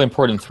pulling on a really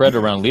important thread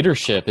around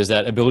leadership, is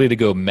that ability to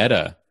go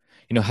meta.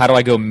 How do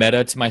I go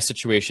meta to my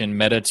situation,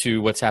 meta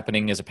to what's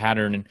happening as a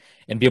pattern,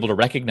 and be able to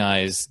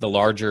recognize the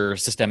larger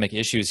systemic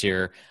issues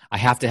here? I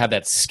have to have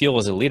that skill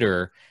as a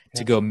leader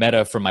to go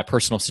meta from my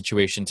personal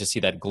situation to see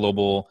that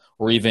global,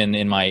 or even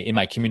in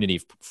my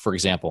community, for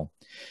example.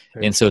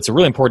 And so it's a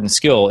really important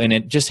skill. And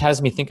it just has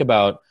me think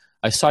about,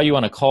 I saw you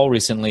on a call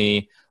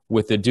recently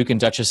with the Duke and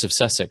Duchess of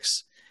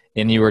Sussex,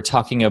 and you were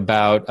talking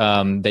about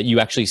that you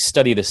actually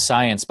study the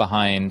science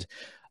behind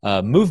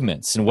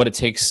movements and what it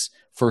takes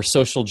for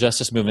social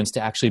justice movements to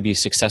actually be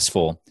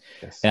successful.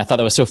 Yes. And I thought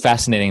that was so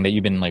fascinating that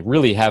you've been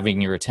really having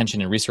your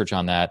attention and research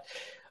on that.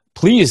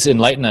 Please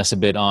enlighten us a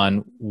bit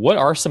on what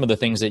are some of the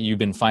things that you've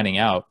been finding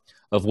out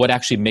of what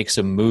actually makes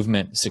a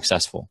movement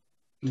successful.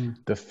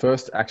 The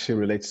first actually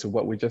relates to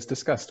what we just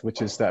discussed,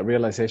 which is that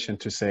realization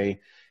to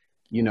say,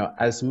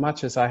 as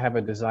much as I have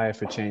a desire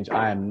for change,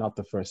 I am not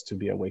the first to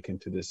be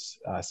awakened to this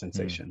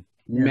sensation.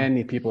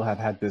 Many people have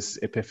had this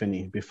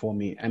epiphany before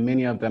me, and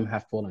many of them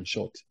have fallen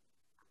short.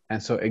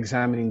 And so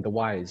examining the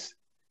whys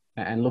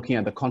and looking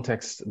at the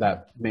context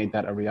that made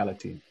that a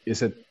reality.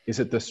 Is it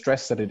the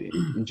stress that it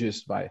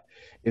induced by?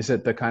 Is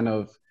it the kind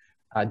of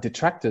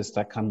detractors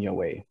that come your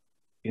way?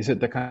 Is it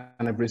the kind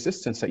of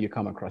resistance that you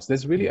come across?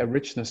 There's really a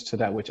richness to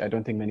that, which I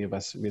don't think many of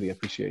us really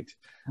appreciate.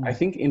 I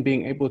think in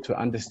being able to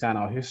understand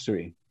our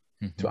history,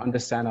 to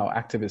understand our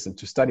activism,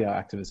 to study our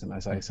activism,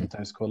 as I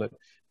sometimes call it,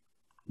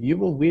 you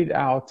will weed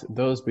out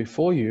those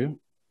before you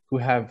who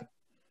have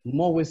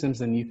more wisdoms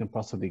than you can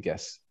possibly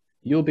guess.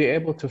 You'll be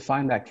able to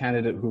find that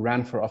candidate who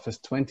ran for office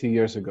 20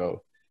 years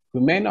ago,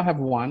 who may not have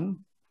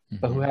won,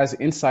 but who has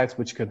insights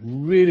which could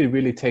really,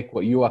 really take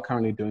what you are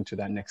currently doing to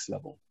that next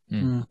level.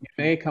 You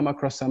may come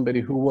across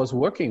somebody who was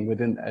working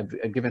within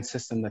a given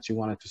system that you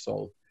wanted to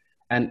solve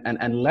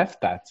and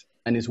left that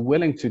and is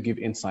willing to give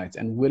insights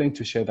and willing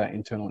to share that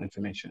internal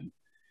information.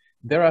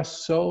 There are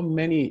so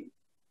many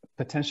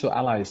potential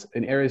allies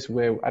in areas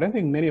where I don't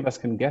think many of us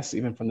can guess,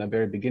 even from the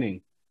very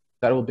beginning,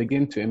 that will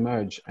begin to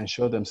emerge and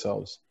show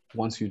themselves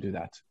once you do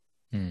that.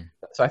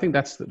 So I think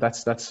that's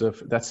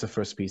the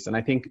first piece. And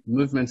I think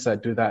movements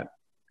that do that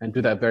and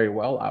do that very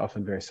well are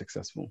often very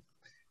successful.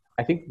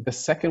 I think the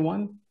second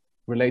one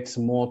relates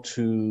more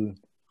to,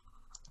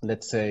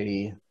 let's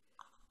say,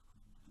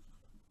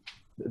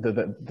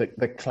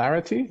 the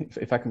clarity,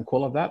 if I can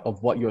call it that,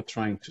 of what you're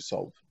trying to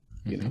solve.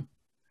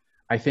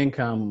 I think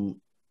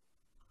I'm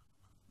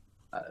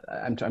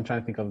trying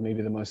to think of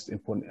maybe the most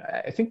important.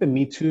 I think the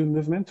Me Too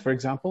movement, for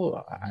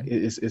example,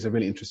 is a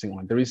really interesting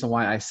one. The reason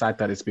why I cite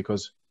that is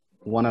because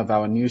one of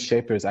our new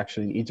shapers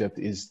actually in Egypt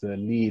is the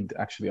lead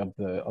actually of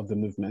the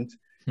movement.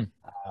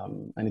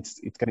 And it's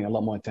getting a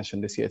lot more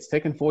attention this year. It's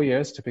taken 4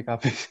 years to pick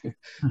up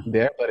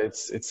there, but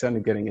it's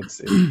certainly getting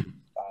its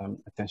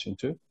attention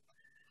too.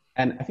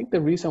 And I think the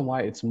reason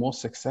why it's more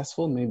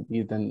successful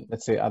maybe than,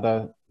 let's say,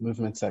 other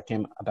movements that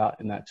came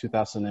about in that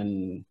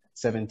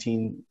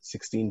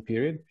 2017-16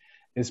 period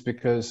is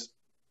because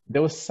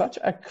there was such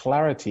a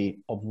clarity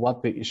of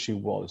what the issue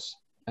was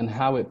and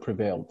how it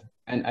prevailed.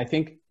 And I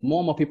think more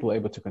and more people were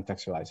able to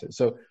contextualize it.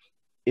 So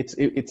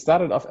it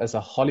started off as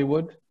a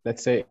Hollywood,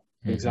 let's say,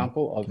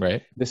 example of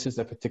this is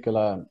a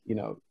particular,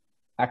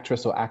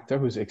 actress or actor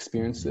who's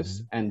experienced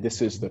this, and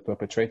this is the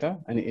perpetrator.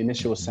 And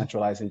initially was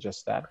centralizing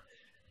just that.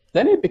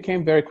 Then it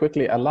became very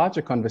quickly a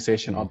larger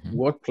conversation of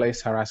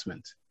workplace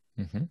harassment.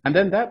 And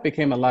then that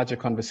became a larger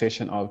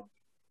conversation of,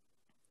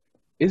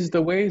 is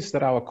the ways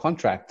that our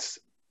contracts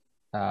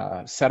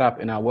set up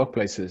in our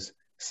workplaces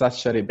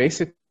such that it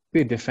basically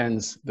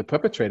defends the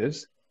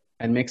perpetrators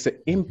and makes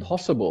it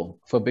impossible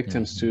for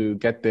victims to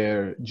get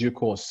their due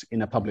course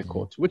in a public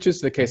court, which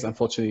is the case,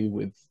 unfortunately,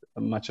 with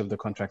much of the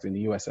contract in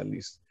the US, at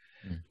least.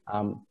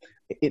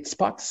 It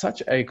sparked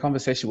such a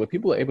conversation where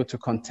people are able to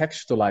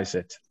contextualize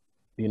it,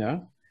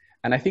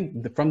 And I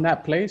think from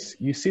that place,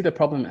 you see the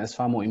problem as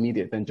far more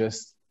immediate than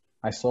just,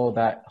 I saw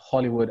that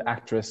Hollywood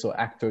actress or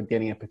actor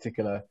getting a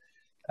particular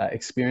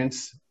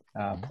experience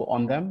put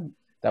on them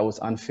that was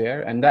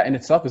unfair. And that in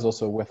itself is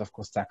also worth, of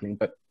course, tackling.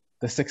 But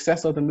the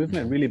success of the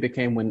movement really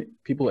became when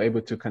people were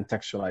able to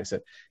contextualize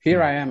it.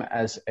 Here I am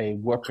as a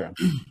worker.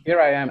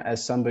 Here I am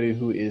as somebody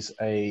who is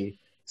a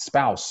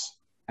spouse,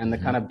 and the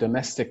kind of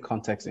domestic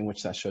context in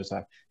which that shows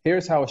up.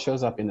 Here's how it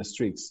shows up in the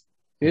streets.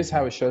 Here's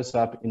how it shows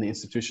up in the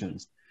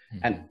institutions.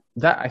 And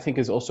that, I think,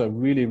 is also a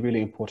really,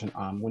 really important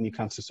arm when it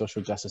comes to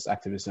social justice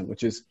activism,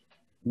 which is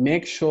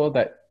make sure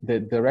that the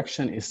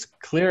direction is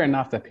clear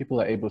enough that people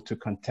are able to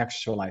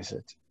contextualize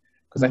it.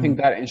 Because I think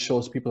that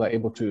ensures people are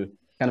able to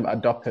kind of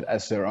adopt it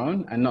as their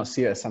own and not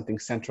see it as something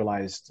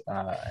centralized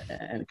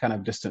and kind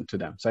of distant to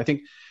them. So I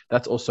think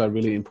that's also a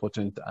really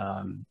important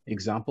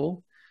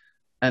example.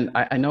 And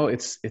I know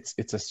it's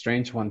a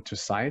strange one to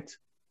cite,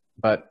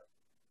 but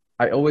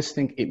I always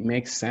think it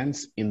makes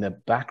sense in the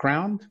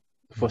background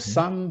for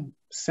some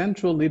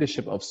central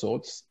leadership of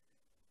sorts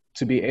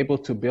to be able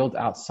to build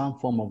out some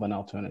form of an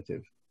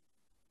alternative.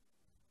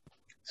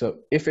 So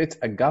if it's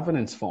a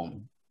governance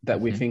form that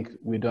we think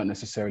we don't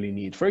necessarily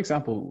need, for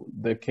example,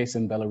 the case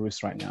in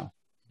Belarus right now,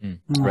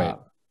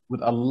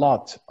 with a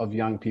lot of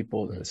young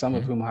people, some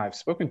of whom I've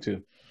spoken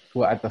to,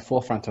 who are at the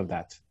forefront of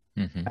that,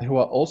 and who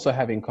are also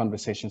having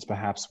conversations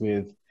perhaps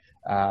with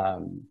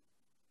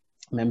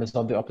members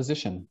of the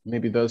opposition,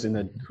 maybe those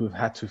who've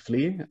had to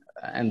flee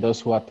and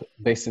those who are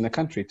based in the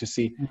country, to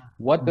see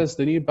what does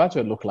the new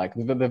budget look like,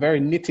 the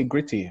very nitty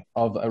gritty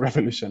of a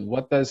revolution.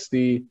 What does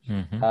the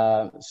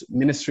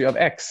Ministry of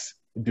X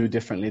do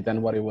differently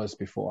than what it was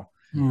before?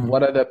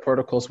 What are the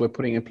protocols we're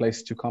putting in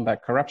place to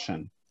combat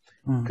corruption?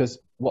 Because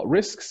what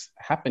risks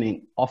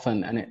happening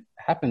often, and it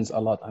happens a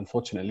lot,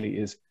 unfortunately,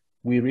 is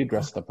we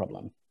redress the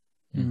problem.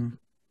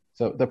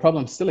 So the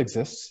problem still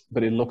exists,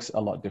 but it looks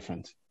a lot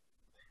different.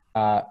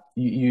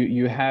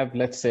 You have,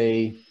 let's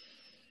say,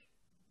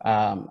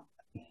 I'm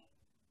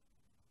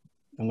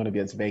going to be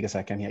as vague as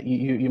I can here.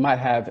 You might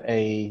have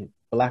a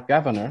black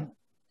governor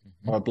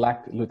or a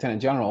black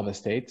lieutenant general of a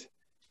state,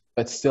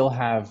 but still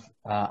have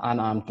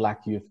unarmed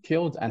black youth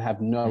killed and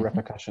have no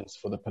repercussions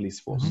for the police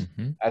force,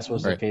 as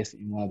was the case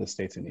in one of the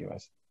states in the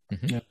US.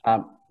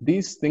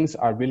 These things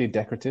are really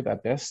decorative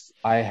at best.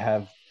 I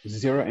have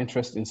zero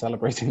interest in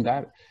celebrating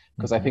that,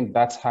 because I think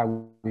that's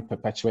how we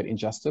perpetuate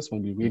injustice,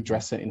 when we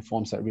redress it in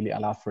forms that really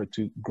allow for it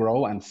to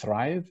grow and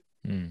thrive.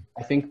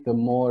 I think the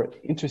more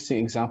interesting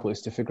example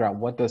is to figure out,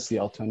 what does the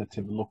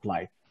alternative look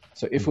like?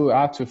 So if we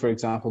are to, for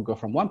example, go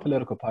from one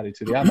political party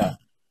to the other,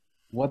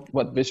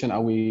 what vision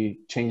are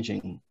we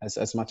changing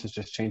as much as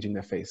just changing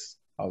the face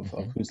of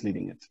who's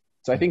leading it?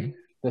 So I think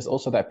there's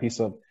also that piece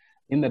of,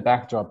 in the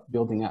backdrop,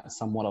 building out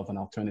somewhat of an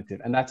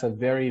alternative. And that's a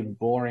very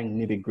boring,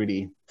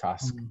 nitty-gritty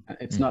task.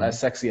 It's not as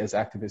sexy as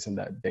activism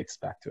that dates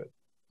back to it.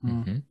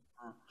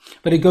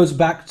 But it goes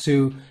back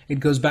to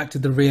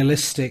the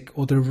realistic,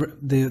 or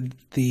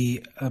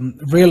the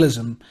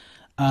realism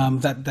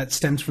that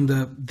stems from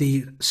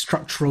the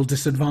structural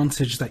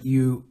disadvantage that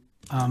you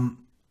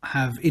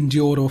have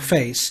endured or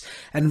face.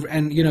 And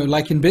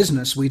like in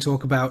business, we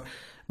talk about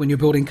when you're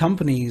building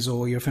companies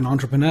or you're an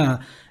entrepreneur,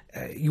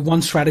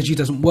 one strategy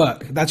doesn't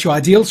work. That's your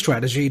ideal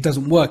strategy. It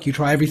doesn't work. You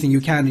try everything you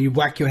can and you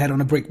whack your head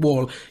on a brick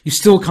wall. You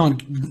still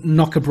can't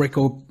knock a brick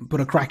or put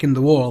a crack in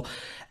the wall.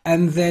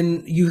 And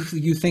then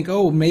you think,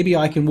 oh, maybe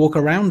I can walk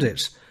around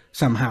it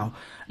somehow.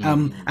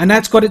 And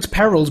that's got its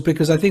perils,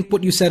 because I think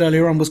what you said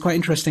earlier on was quite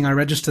interesting. I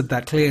registered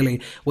that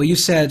clearly, where you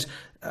said,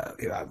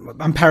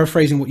 I'm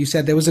paraphrasing what you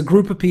said, there was a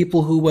group of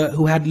people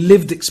who had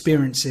lived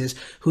experiences,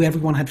 who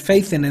everyone had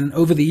faith in, and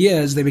over the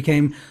years they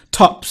became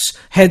tops,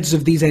 heads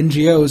of these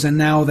NGOs, and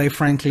now they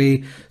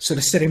frankly sort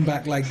of sitting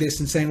back like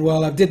this and saying,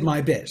 well, I did my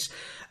bit.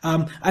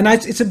 And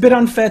it's a bit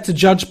unfair to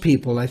judge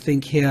people, I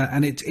think, here,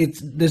 and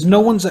there's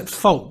no one's at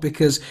fault,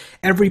 because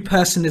every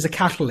person is a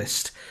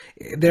catalyst.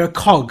 They're a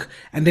cog,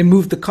 and they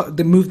move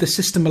the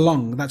system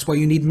along. That's why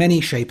you need many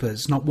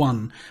shapers, not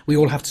one. We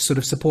all have to sort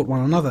of support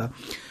one another.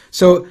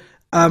 So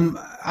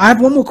I have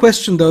one more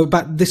question, though,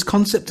 about this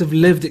concept of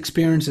lived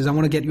experiences. I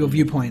want to get your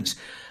viewpoints.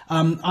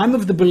 I'm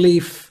of the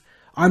belief,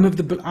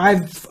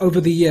 I've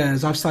over the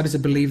years I've started to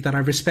believe that I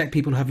respect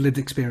people who have lived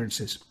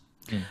experiences.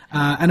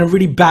 And a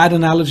really bad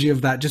analogy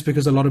of that, just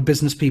because a lot of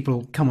business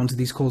people come onto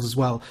these calls as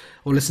well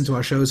or listen to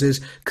our shows,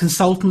 is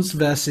consultants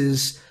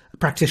versus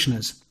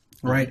practitioners.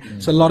 Right. Mm-hmm.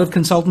 So a lot of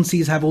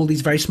consultancies have all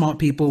these very smart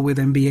people with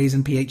MBAs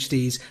and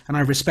PhDs, and I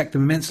respect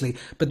them immensely,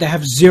 but they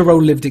have zero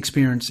lived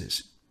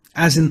experiences,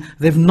 as in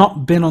they've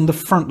not been on the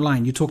front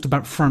line. You talked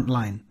about front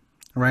line,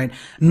 right?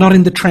 Not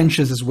in the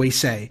trenches, as we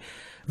say,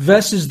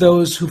 versus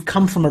those who've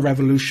come from a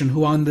revolution,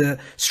 who are on the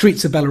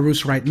streets of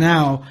Belarus right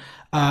now,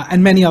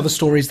 and many other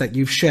stories that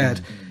you've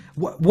shared.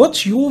 Mm-hmm.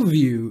 What's your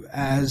view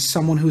as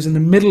someone who's in the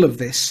middle of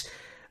this?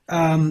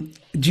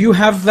 Do you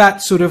have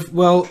that sort of,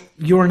 well,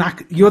 you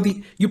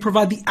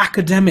provide the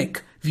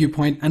academic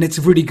viewpoint and it's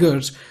really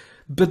good,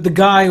 but the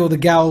guy or the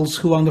gals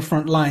who are on the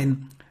front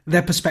line,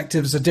 their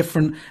perspectives are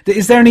different.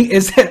 Is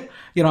there,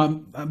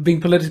 I'm being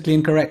politically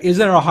incorrect, is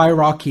there a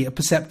hierarchy, a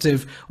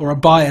perceptive or a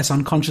bias,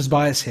 unconscious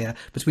bias here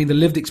between the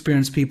lived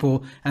experience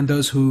people and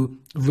those who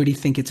really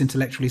think it's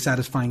intellectually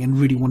satisfying and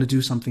really want to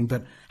do something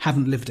but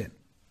haven't lived it?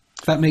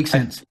 If that makes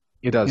sense.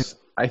 It does.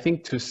 Yeah. I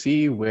think to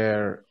see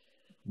where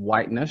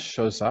whiteness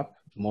shows up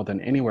more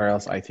than anywhere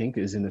else, I think,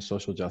 is in the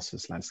social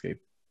justice landscape,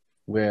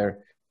 where,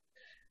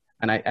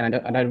 and I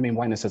don't mean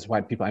whiteness as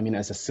white people, I mean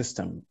as a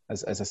system,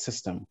 as a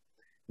system,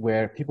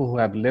 where people who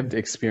have lived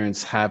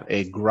experience have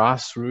a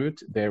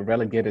grassroots, they're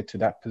relegated to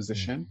that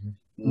position,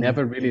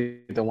 never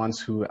really the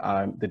ones who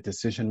are the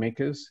decision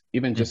makers,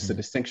 even just the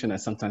distinction that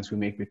sometimes we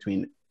make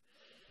between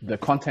the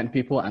content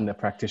people and the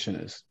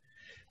practitioners.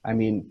 I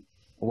mean,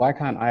 why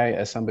can't I,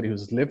 as somebody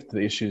who's lived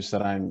the issues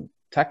that I'm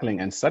tackling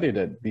and studied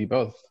it, be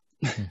both?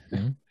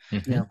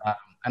 Yeah.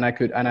 And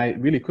I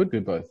really could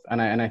do both.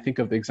 And I think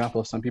of the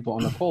example of some people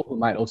on the call who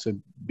might also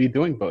be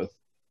doing both,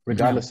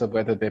 regardless of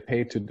whether they're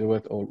paid to do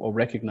it or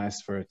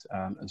recognized for it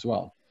as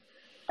well.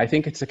 I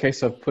think it's a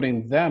case of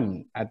putting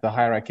them at the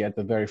hierarchy at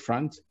the very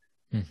front.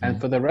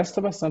 And for the rest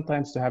of us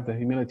sometimes to have the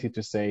humility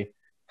to say,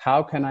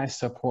 how can I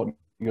support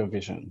your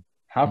vision?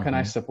 How can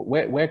I support,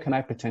 where can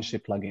I potentially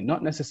plug in?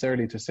 Not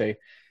necessarily to say,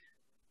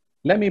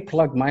 let me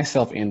plug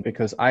myself in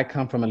because I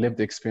come from a lived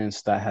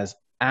experience that has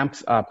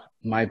amped up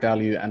my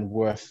value and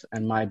worth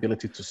and my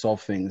ability to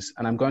solve things.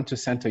 And I'm going to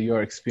center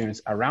your experience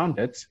around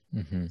it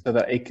so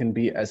that it can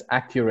be as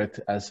accurate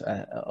as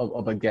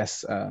of a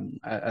guess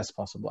as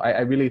possible.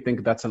 I really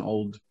think that's an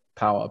old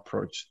power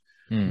approach.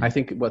 I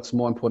think what's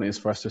more important is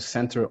for us to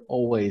center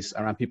always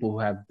around people who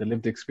have the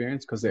lived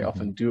experience, because they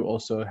often do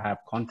also have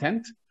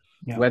content,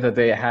 whether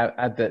they have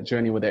at that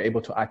journey where they're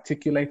able to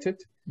articulate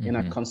it in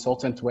a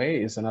consultant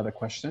way is another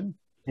question.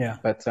 Yeah.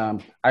 But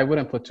I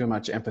wouldn't put too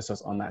much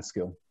emphasis on that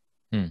skill.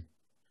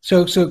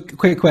 So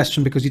quick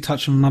question, because you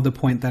touched on another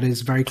point that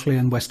is very clear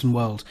in Western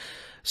world.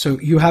 So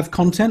you have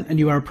content and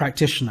you are a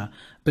practitioner,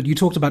 but you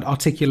talked about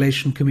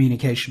articulation,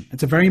 communication.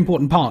 It's a very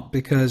important part,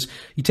 because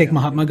you take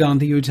Mahatma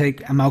Gandhi, you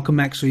take Malcolm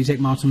X, or you take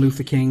Martin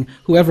Luther King,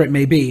 whoever it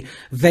may be,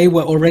 they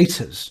were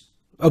orators.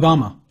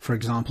 Obama, for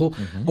example,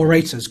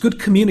 orators, good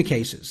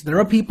communicators. There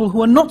are people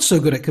who are not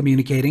so good at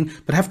communicating,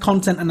 but have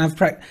content and have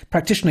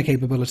practitioner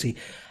capability.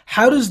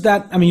 How does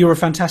that, I mean, you're a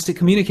fantastic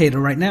communicator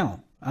right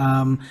now.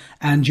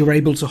 And you're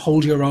able to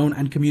hold your own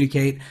and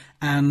communicate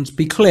and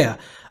be clear.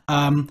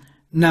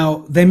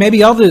 Now, there may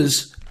be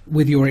others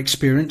with your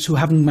experience who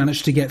haven't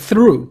managed to get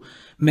through.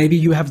 Maybe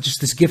you have just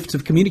this gift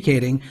of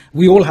communicating.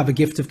 We all have a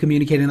gift of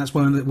communicating. That's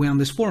why we're on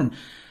this forum.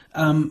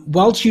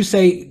 Whilst you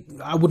say,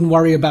 I wouldn't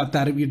worry about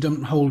that if you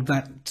don't hold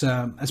that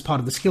as part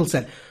of the skill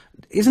set,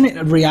 isn't it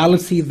a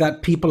reality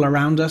that people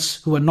around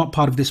us who are not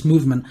part of this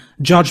movement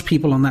judge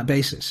people on that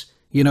basis?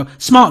 You know,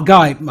 smart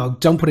guy, well,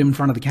 don't put him in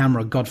front of the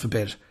camera, God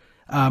forbid.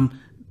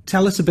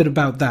 Tell us a bit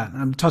about that.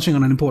 I'm touching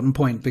on an important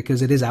point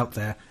because it is out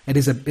there. It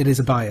is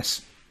a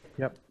bias.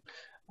 Yep.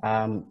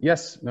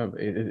 Yes, no,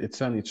 it's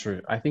certainly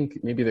true. I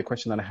think maybe the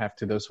question that I have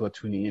to those who are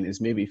tuning in is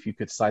maybe if you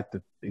could cite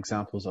the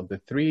examples of the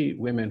 3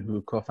 women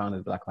who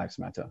co-founded Black Lives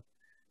Matter,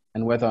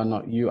 and whether or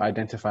not you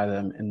identify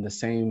them in the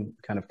same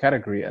kind of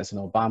category as an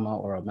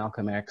Obama or a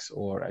Malcolm X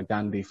or a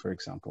Gandhi, for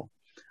example.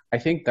 I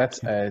think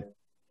that's a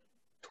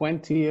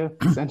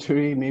 20th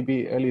century,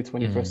 maybe early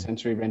 21st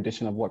century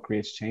rendition of what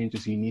creates change.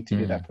 Is you need to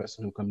be that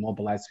person who can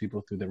mobilize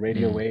people through the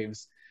radio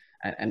waves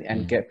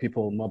and get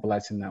people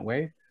mobilized in that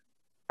way.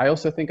 I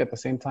also think at the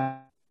same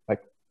time,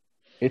 like,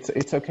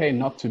 it's okay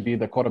not to be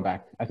the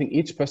quarterback. I think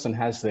each person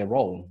has their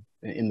role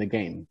in the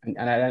game.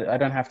 And I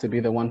don't have to be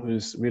the one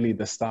who's really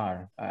the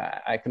star.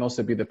 I can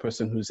also be the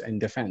person who's in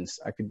defense.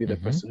 I could be the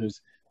person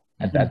who's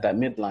at that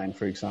midline,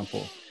 for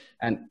example.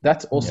 And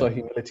that's also a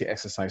humility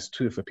exercise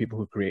too for people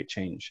who create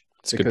change.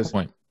 That's because a good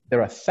point.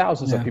 There are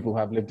thousands of people who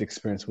have lived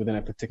experience within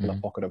a particular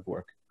pocket of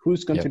work.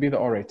 Who's going to be the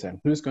orator?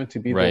 Who's going to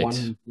be the one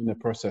who's in the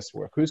process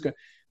work? Who's going?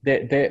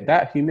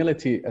 That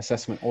humility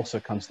assessment also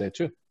comes there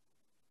too.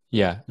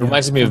 Yeah, it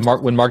reminds me of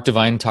when Mark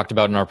Divine talked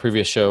about in our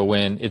previous show,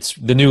 when it's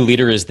the new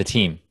leader is the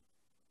team.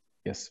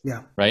 Yes.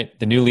 Yeah. Right.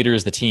 The new leader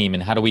is the team,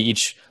 and how do we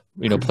each,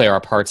 play our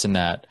parts in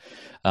that?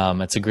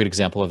 It's a great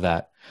example of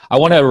that. I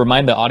want to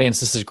remind the audience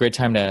this is a great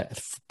time to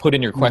put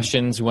in your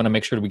questions. We want to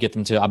make sure that we get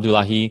them to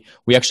Abdullahi.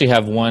 We actually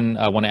have one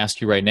I want to ask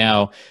you right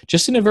now,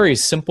 just in a very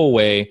simple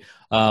way.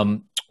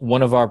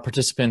 One of our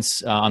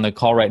participants on the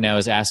call right now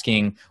is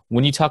asking,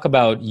 when you talk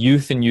about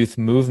youth and youth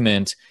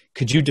movement,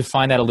 could you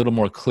define that a little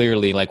more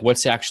clearly? Like,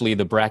 what's actually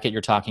the bracket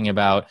you're talking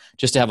about,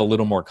 just to have a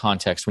little more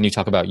context when you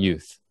talk about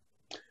youth?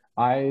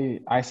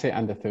 I say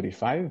under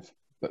 35,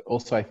 but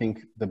also I think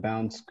the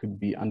bounds could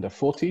be under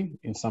 40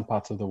 in some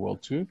parts of the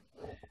world too.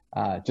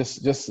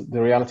 Just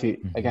the reality,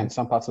 again,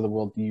 some parts of the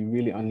world, you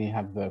really only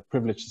have the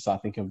privilege to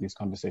start thinking of these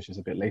conversations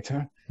a bit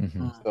later.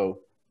 So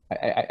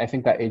I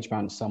think that age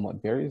bound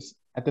somewhat varies.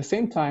 At the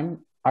same time,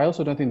 I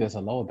also don't think there's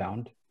a lower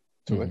bound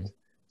to it.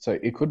 So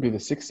it could be the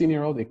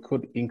 16-year-old, it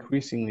could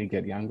increasingly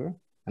get younger.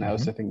 And I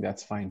also think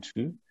that's fine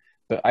too.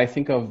 But I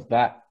think of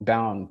that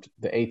bound,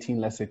 the 18,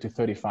 let's say to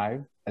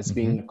 35, as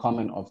being the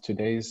common of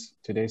today's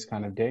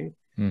kind of day.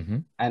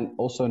 And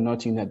also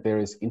noting that there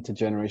is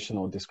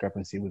intergenerational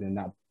discrepancy within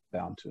that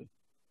bound too.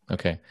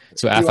 Okay.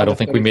 So Af, I don't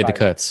think we made the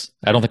cuts.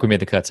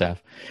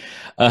 Af.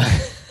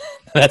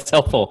 That's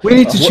helpful. We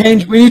need to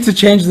change the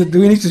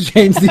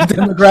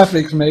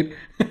demographics, mate.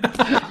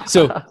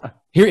 So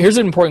here's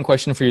an important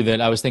question for you that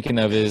I was thinking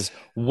of is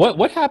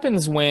what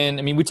happens when,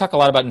 I mean, we talk a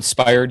lot about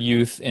inspired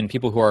youth and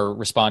people who are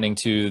responding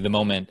to the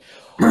moment.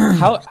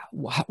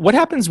 What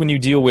happens when you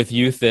deal with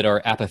youth that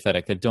are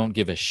apathetic, that don't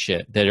give a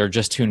shit, that are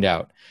just tuned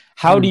out?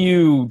 How do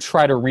you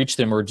try to reach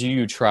them, or do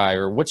you try,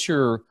 or what's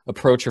your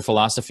approach or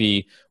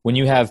philosophy when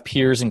you have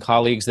peers and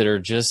colleagues that are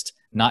just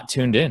not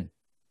tuned in?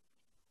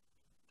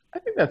 I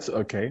think that's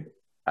okay.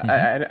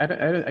 I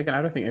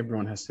don't think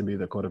everyone has to be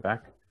the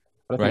quarterback.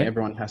 I don't think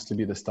everyone has to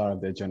be the star of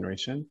their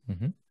generation.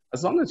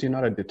 As long as you're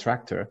not a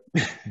detractor,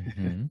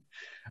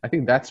 I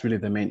think that's really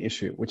the main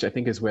issue, which I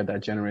think is where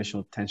that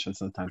generational tension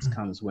sometimes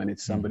comes, when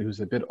it's somebody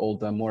who's a bit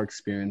older, more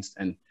experienced,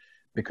 and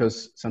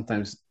because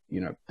sometimes,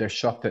 they're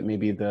shocked that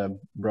maybe the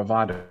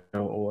bravado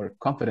or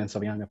confidence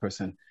of a younger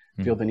person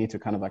feel the need to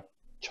kind of like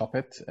chop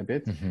it a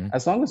bit.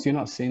 As long as you're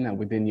not seeing that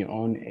within your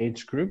own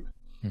age group,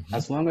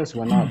 as long as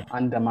we're not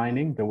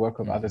undermining the work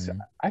of others,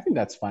 I think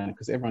that's fine,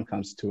 because everyone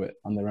comes to it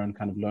on their own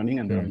kind of learning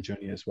and their own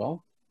journey as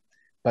well.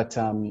 But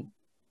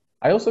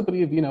I also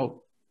believe,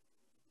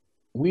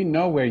 we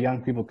know where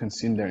young people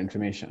consume their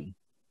information.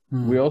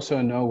 We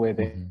also know where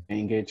they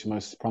engage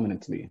most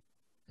prominently.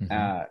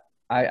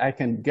 I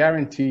can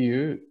guarantee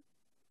you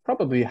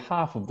probably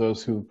half of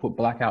those who put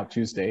Blackout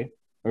Tuesday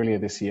earlier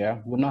this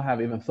year would not have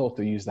even thought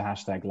to use the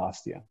hashtag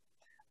last year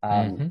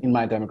in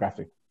my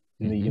demographic,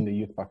 in the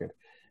youth bucket.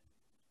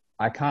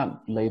 I can't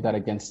lay that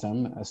against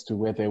them as to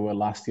where they were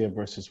last year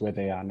versus where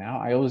they are now.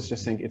 I always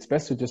just think it's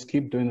best to just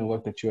keep doing the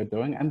work that you're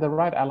doing, and the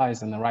right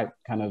allies and the right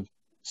kind of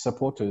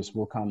supporters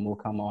will come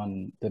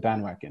on the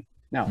bandwagon.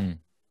 Now,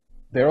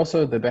 they're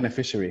also the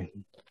beneficiary,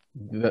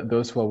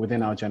 those who are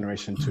within our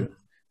generation too.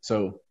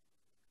 So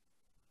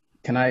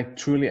can I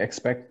truly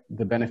expect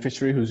the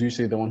beneficiary, who's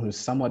usually the one who's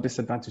somewhat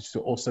disadvantaged, to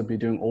also be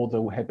doing all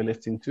the heavy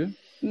lifting too?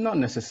 Not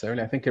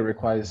necessarily. I think it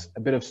requires a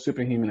bit of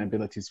superhuman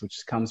abilities,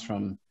 which comes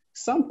from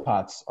some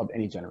parts of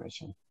any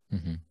generation.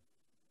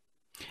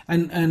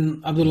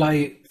 And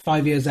Abdullahi,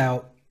 5 years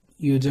out,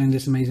 you're doing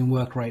this amazing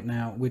work right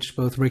now, which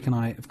both Rick and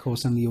I, of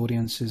course, and the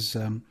audience is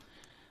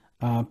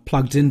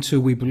plugged into.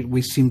 We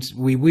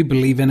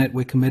believe in it.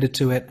 We're committed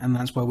to it, and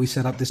that's why we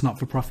set up this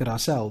not-for-profit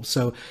ourselves.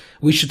 So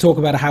we should talk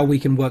about how we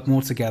can work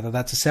more together.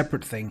 That's a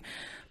separate thing.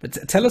 But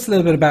tell us a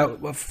little bit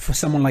about, for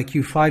someone like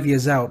you, 5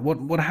 years out,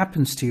 what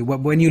happens to you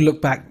when you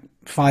look back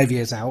 5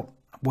 years out,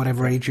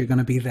 whatever age you're going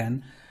to be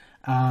then,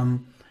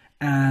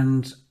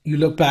 and you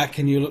look back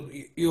and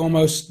you're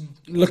almost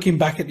looking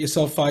back at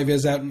yourself 5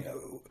 years out.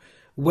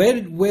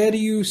 Where do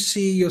you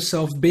see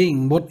yourself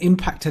being? What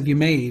impact have you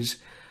made?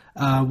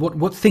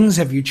 What things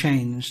have you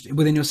changed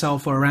within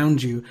yourself or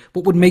around you?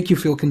 What would make you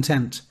feel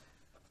content?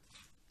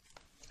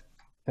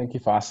 Thank you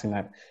for asking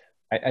that.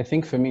 I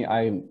think for me,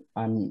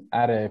 I'm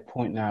at a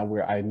point now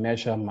where I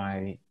measure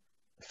my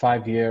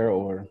 5 year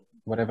or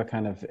whatever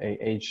kind of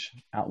age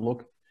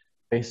outlook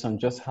based on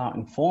just how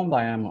informed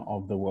I am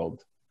of the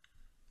world.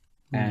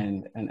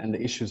 And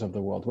the issues of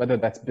the world, whether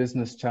that's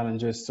business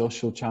challenges,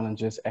 social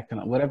challenges,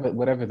 economic,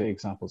 whatever the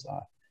examples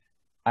are.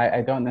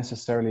 I don't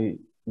necessarily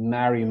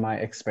marry my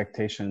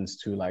expectations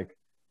to like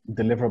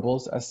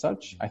deliverables as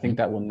such. I think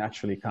that will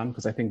naturally come,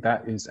 because I think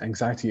that is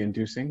anxiety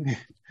inducing.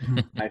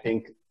 I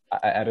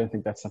don't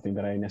think that's something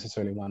that I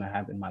necessarily want to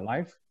have in my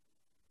life.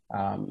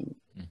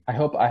 I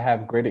hope I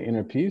have greater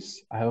inner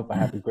peace. I hope I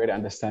have a greater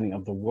understanding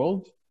of the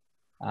world.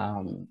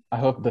 I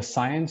hope the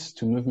science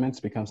to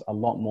movements becomes a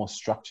lot more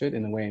structured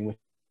in the way in which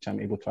I'm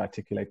able to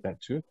articulate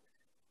that too.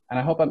 And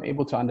I hope I'm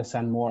able to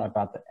understand more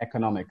about the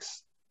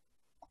economics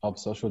of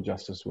social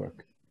justice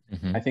work.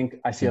 I think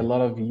I see a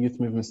lot of youth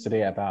movements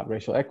today about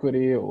racial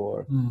equity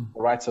or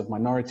the rights of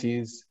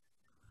minorities.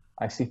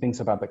 I see things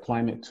about the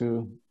climate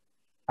too.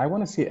 I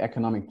want to see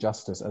economic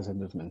justice as a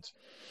movement.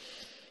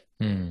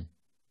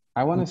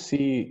 I want to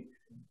see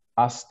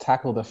us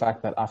tackle the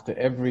fact that after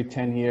every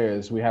 10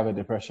 years, we have a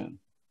depression.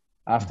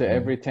 After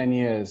every 10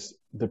 years,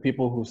 the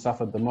people who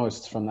suffered the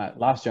most from that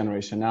last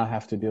generation now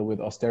have to deal with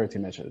austerity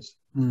measures.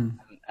 And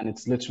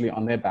it's literally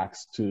on their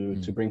backs to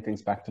bring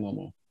things back to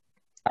normal.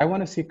 I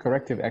want to see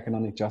corrective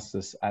economic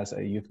justice as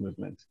a youth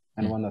movement,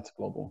 and one that's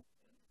global.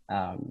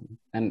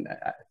 And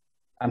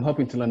I'm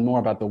hoping to learn more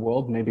about the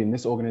world, maybe in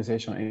this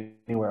organization or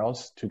anywhere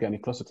else, to get me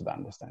closer to that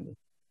understanding.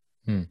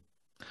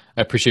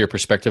 I appreciate your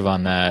perspective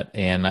on that,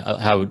 and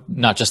how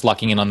not just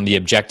locking in on the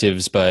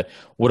objectives, but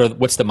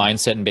what's the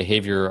mindset and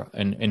behavior,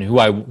 and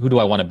who do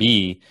I want to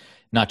be,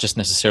 not just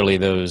necessarily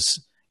those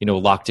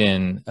locked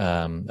in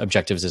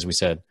objectives, as we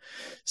said.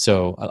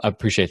 So I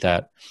appreciate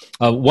that.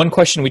 One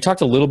question, we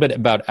talked a little bit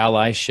about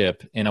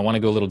allyship, and I want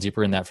to go a little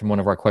deeper in that from one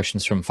of our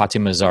questions from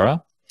Fatima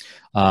Zara.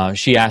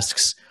 She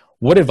asks,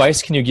 what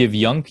advice can you give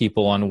young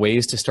people on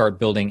ways to start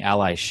building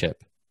allyship?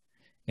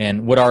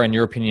 And what are, in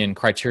your opinion,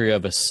 criteria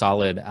of a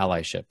solid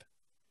allyship?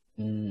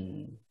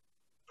 For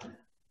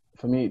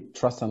me,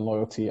 trust and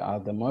loyalty are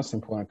the most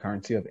important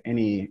currency of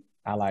any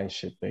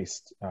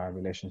allyship-based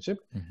relationship.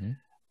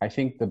 I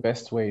think the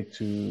best way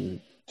to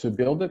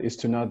build it is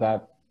to know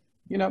that,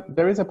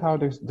 there is a power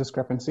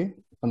discrepancy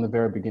from the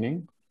very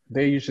beginning.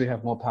 They usually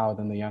have more power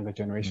than the younger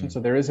generation. So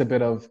there is a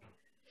bit of,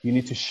 you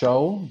need to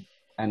show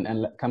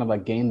and kind of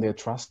like gain their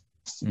trust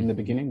in the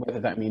beginning, whether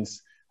that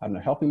means, I don't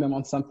know, helping them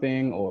on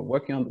something or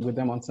working with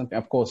them on something,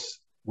 of course,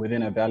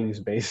 within a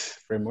values-based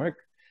framework.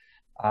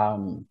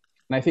 And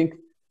I think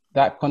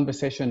that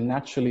conversation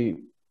naturally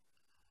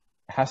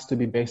has to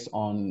be based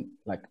on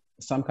like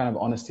some kind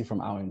of honesty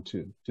from our end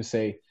too, to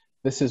say,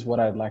 this is what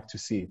I'd like to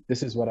see.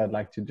 This is what I'd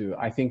like to do.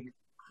 I think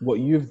what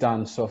you've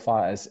done so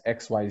far as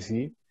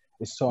XYZ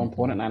is so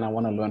important, and I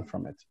want to learn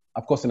from it,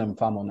 of course, in a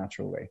far more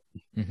natural way.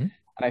 And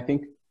I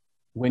think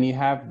when you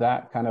have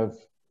that kind of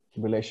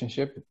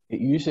relationship,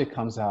 it usually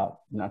comes out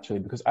naturally,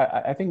 because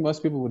I think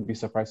most people would be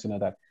surprised to know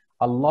that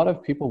a lot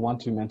of people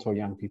want to mentor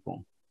young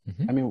people.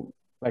 I mean,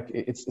 like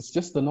it's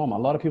just the norm. A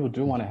lot of people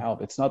do want to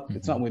help. It's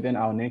not within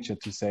our nature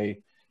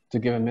to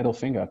give a middle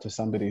finger to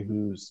somebody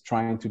who's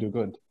trying to do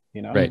good,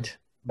 Right.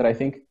 But I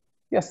think,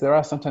 yes, there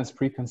are sometimes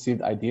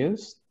preconceived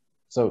ideas.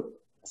 So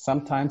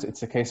sometimes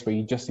it's a case where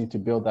you just need to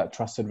build that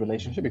trusted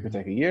relationship. It could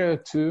take a year or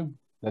two,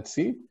 let's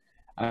see.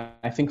 And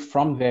I think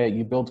from there,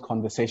 you build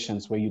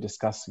conversations where you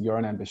discuss your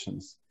own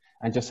ambitions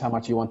and just how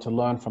much you want to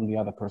learn from the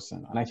other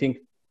person. And I think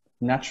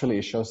naturally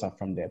it shows up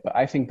from there. But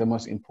I think the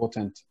most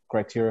important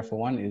criteria for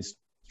one is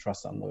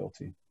trust and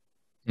loyalty.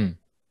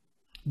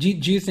 Do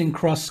you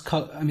think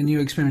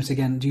your experience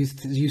again, do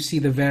you see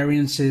the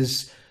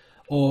variances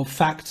or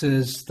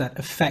factors that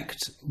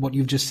affect what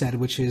you've just said,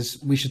 which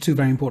are two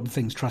very important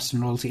things, trust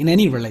and loyalty in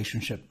any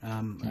relationship,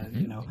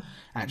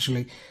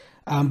 actually.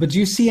 But do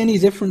you see any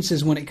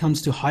differences when it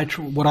comes to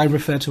what I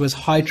refer to as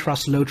high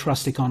trust, low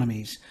trust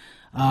economies?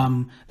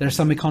 There are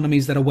some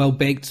economies that are well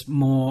baked,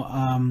 more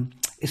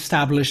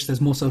established.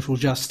 There's more social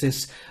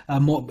justice,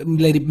 more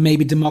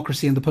maybe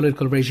democracy and the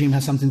political regime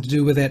has something to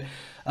do with it.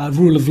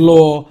 Rule of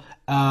law,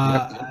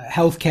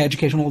 healthcare,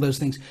 education, all those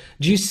things.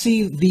 Do you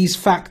see these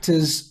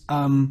factors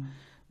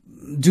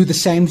do the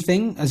same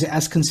thing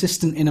as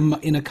consistent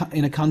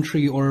in a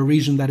country or a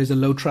region that is a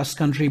low trust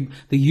country,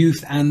 the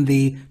youth and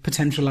the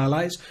potential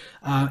allies?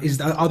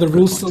 Are the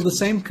rules still the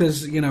same?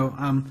 Because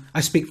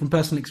I speak from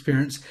personal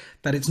experience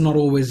that it's not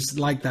always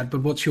like that.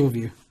 But what's your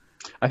view?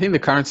 I think the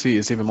currency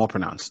is even more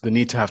pronounced. The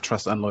need to have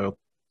trust and loyalty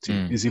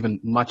is even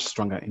much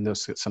stronger in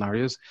those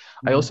scenarios.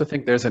 I also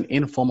think there's an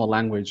informal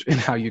language in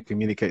how you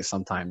communicate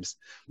sometimes,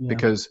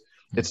 because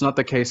it's not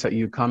the case that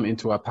you come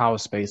into a power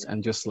space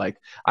and just like,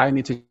 I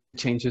need to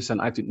change this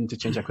and I need to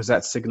change that, because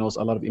that signals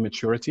a lot of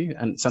immaturity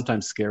and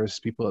sometimes scares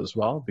people as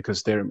well,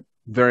 because they're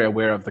very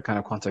aware of the kind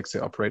of context they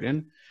operate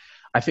in.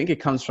 I think it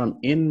comes from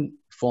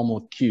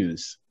informal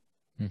cues.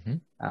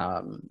 And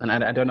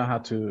I don't know how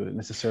to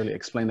necessarily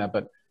explain that,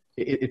 but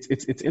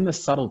it's in the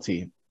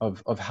subtlety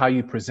of how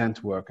you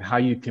present work, how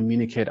you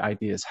communicate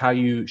ideas, how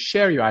you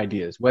share your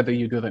ideas, whether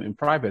you do them in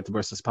private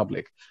versus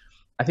public.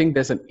 I think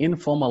there's an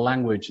informal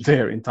language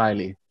there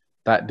entirely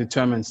that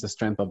determines the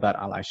strength of that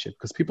allyship,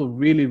 because people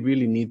really,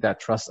 really need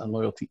that trust and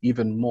loyalty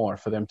even more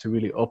for them to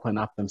really open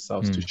up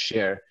themselves to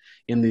share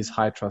in these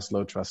high trust,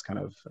 low trust kind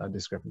of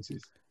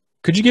discrepancies.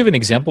 Could you give an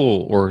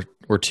example or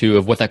two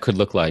of what that could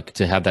look like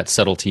to have that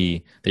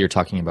subtlety that you're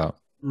talking about?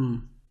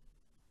 I'm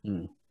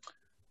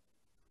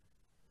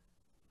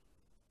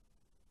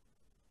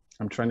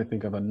trying to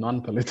think of a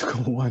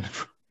non-political one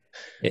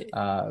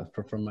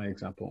from my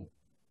example.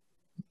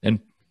 And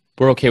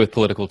we're okay with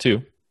political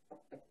too.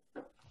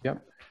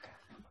 Yep.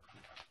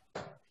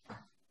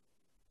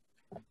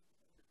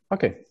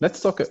 Okay, let's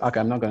talk. Okay,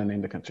 I'm not going to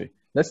name the country.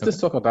 Let's just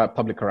talk about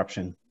public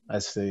corruption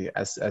as the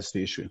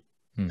issue.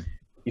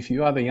 If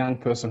you are the young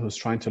person who's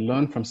trying to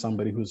learn from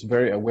somebody who's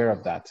very aware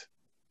of that,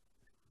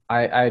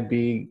 I'd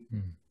be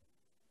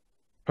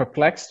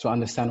perplexed to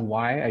understand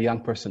why a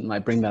young person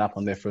might bring that up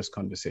on their first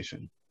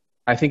conversation.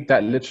 I think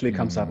that literally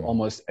comes up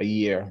almost a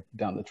year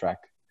down the track.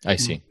 I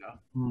see.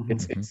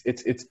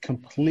 It's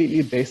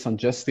completely based on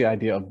just the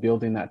idea of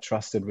building that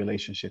trusted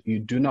relationship. You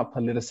do not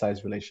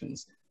politicize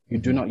relations. You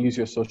do not use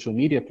your social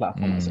media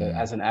platform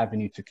as an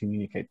avenue to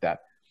communicate that.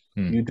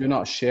 You do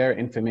not share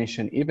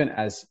information, even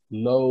as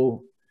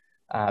low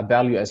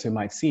value as it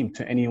might seem,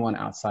 to anyone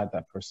outside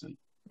that person.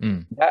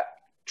 That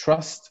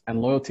trust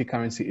and loyalty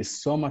currency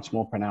is so much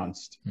more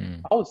pronounced,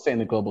 I would say, in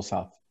the global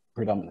South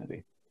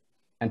predominantly.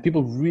 And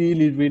people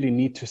really, really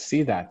need to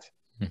see that,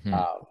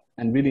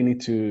 and really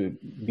need to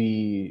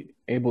be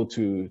able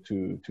to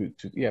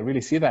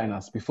really see that in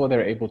us before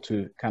they're able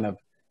to kind of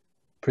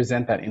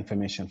present that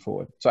information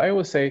forward. So I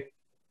always say,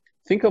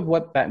 think of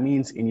what that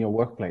means in your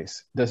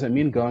workplace. Does it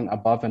mean going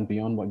above and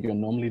beyond what you're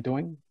normally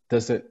doing?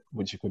 Does it,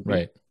 which it could be.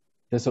 Right.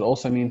 Does it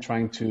also mean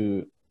trying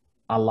to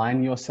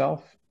align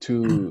yourself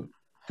to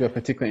a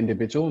particular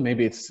individual?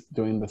 Maybe it's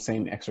doing the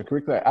same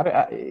extracurricular.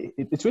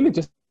 It's really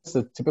just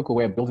a typical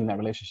way of building that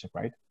relationship,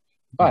 right?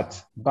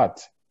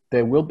 But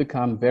there will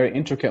become very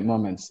intricate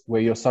moments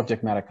where your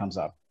subject matter comes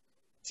up.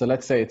 So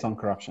let's say it's on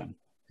corruption.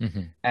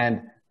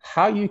 And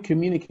how you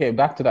communicate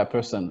back to that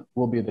person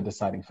will be the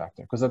deciding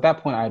factor. Because at that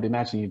point, I'd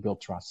imagine you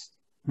build trust.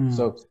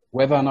 So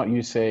whether or not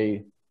you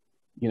say,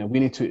 we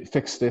need to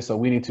fix this, or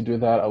we need to do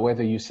that, or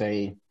whether you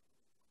say,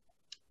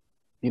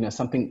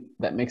 something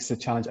that makes the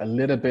challenge a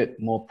little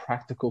bit more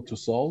practical to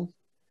solve.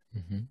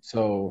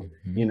 So,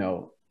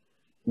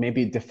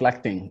 maybe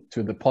deflecting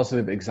to the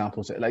positive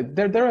examples. Like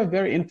there are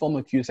very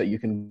informal cues that you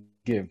can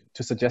give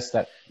to suggest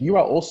that you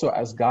are also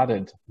as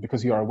guarded,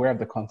 because you are aware of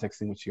the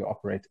context in which you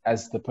operate,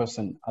 as the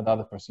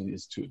other person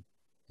is too.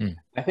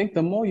 I think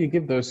the more you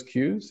give those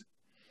cues,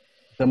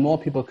 the more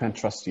people can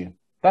trust you.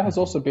 That has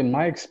also been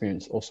my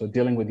experience, also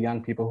dealing with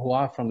young people who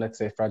are from, let's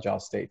say,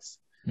 fragile states.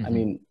 I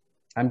mean,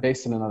 I'm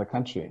based in another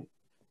country.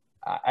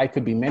 I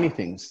could be many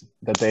things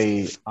that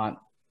they aren't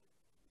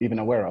even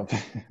aware of.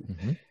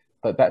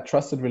 But that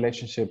trusted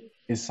relationship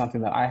is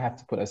something that I have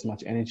to put as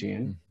much energy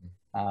in.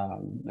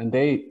 And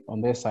they,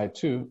 on their side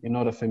too, in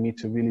order for me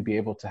to really be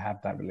able to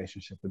have that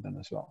relationship with them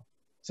as well.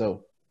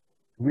 So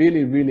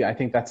really, really, I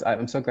think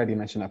I'm so glad you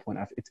mentioned that point.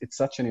 It's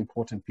such an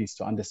important piece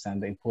to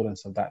understand the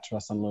importance of that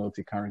trust and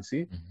loyalty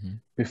currency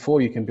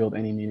before you can build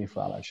any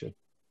meaningful allyship.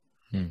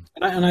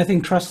 And I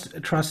think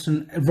trust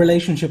and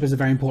relationship is a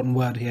very important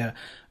word here,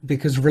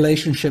 because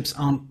relationships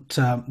aren't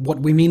what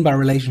we mean by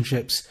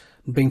relationships.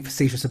 Being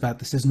facetious about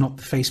this, is not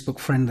the Facebook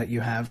friend that you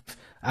have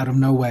out of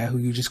nowhere who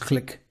you just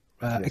click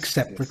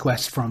accept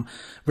request from.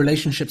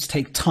 Relationships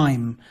take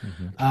time.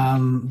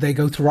 They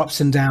go through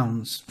ups and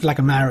downs, like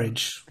a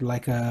marriage,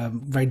 like a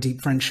very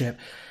deep friendship.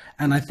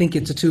 And I think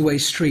it's a two-way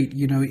street.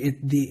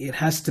 It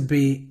has to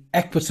be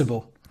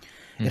equitable.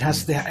 It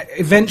has to,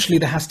 eventually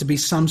there has to be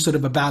some sort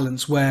of a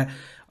balance where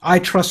I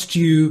trust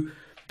you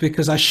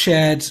because I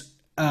shared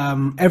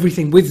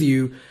everything with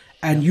you,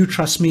 and you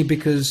trust me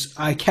because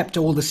I kept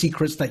all the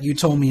secrets that you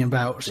told me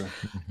about.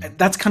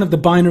 That's kind of the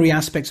binary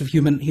aspects of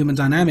human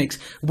dynamics,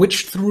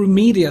 which through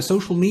media,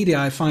 social media,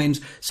 I find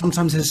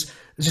sometimes has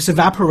just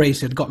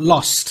evaporated, got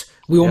lost.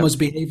 We almost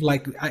behave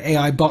like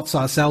AI bots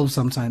ourselves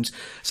sometimes.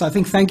 So I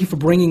think thank you for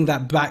bringing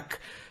that back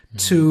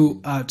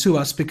to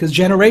us, because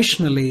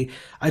generationally,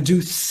 I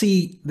do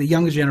see the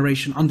younger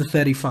generation under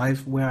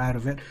 35, we're out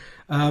of it,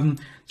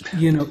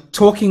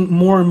 talking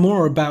more and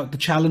more about the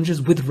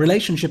challenges with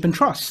relationship and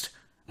trust.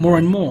 More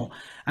and more.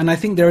 And I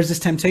think there is this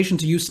temptation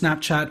to use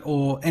Snapchat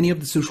or any of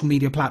the social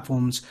media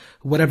platforms,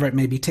 whatever it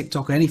may be,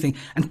 TikTok or anything,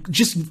 and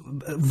just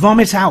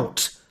vomit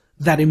out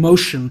that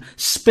emotion,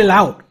 spill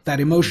out that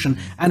emotion.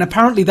 And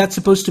apparently that's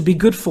supposed to be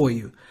good for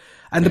you.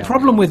 And the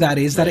problem with that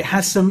is that it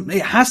has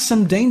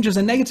some dangers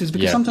and negatives,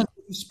 because sometimes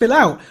you spill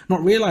out,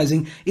 not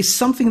realizing it's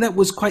something that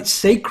was quite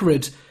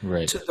sacred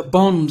to the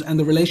bond and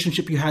the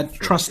relationship you had,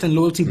 trust and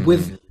loyalty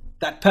with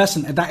that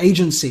person, that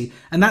agency.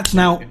 And that's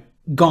now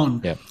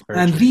gone.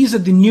 And these are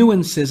the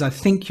nuances I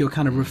think you're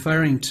kind of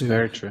referring to.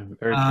 Very true.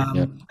 Very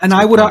true. And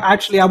I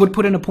would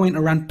put in a point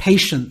around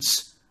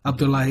patience,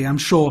 Abdullahi. I'm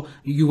sure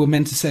you were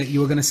going to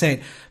say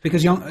it,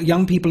 because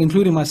young people,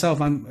 including myself,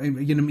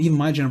 even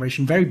my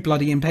generation, very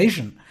bloody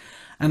impatient.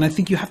 And I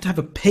think you have to have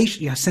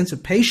a sense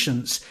of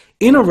patience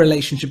in a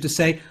relationship to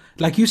say,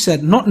 like you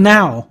said, not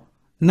now.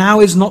 Now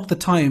is not the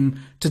time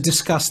to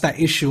discuss that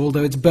issue,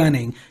 although it's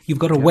burning. You've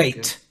got to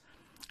wait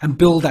and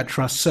build that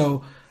trust.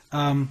 So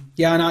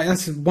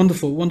that's a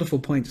wonderful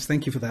point.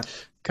 Thank you for that.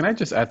 Can I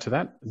just add to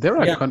that? There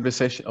are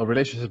conversations or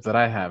relationships that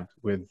I have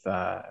with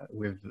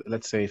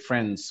let's say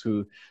friends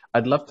who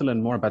I'd love to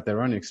learn more about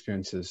their own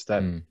experiences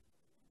that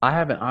I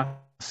haven't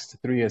asked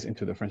 3 years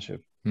into the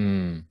friendship,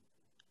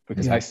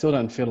 because I still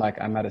don't feel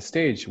like I'm at a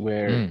stage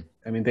where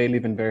they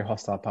live in very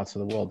hostile parts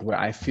of the world where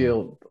I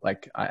feel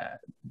like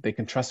they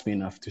can trust me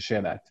enough to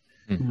share that.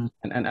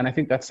 And I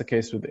think that's the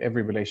case with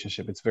every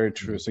relationship. It's very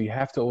true. So you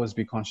have to always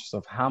be conscious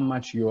of how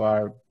much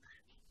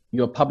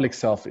your public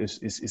self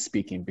is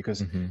speaking,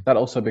 because that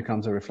also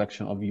becomes a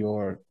reflection of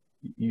your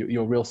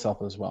real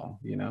self as well,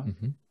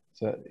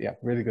 So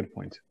really good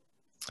point.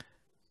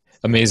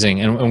 Amazing.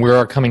 And we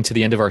are coming to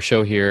the end of our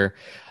show here.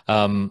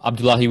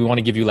 Abdullahi, we want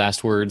to give you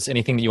last words.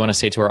 Anything that you want to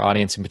say to our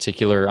audience in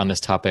particular on this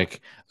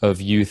topic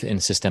of youth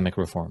and systemic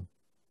reform?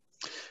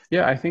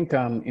 Yeah, I think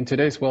in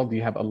today's world,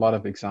 you have a lot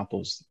of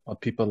examples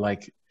of people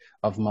like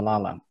of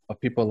Malala, of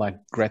people like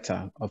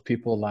Greta, of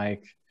people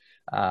like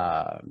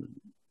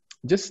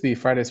just the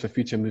Fridays for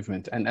Future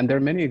movement. And there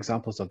are many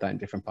examples of that in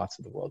different parts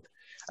of the world.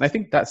 And I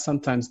think that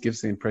sometimes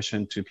gives the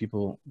impression to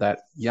people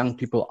that young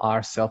people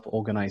are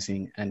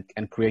self-organizing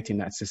and creating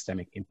that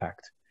systemic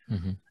impact,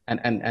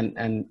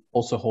 and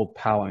also hold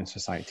power in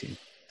society.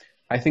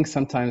 I think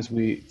sometimes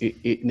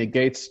it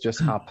negates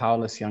just how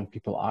powerless young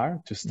people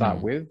are to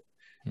start with,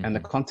 and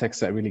the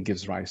context that really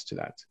gives rise to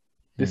that.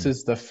 This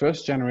is the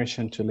first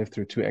generation to live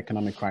through 2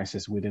 economic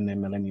crises within their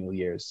millennial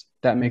years.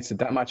 That makes it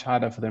that much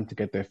harder for them to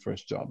get their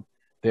first job,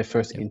 their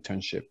first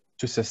internship,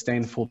 to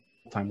sustain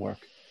full-time work.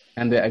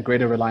 And they're a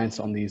greater reliance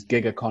on these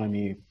gig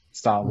economy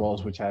style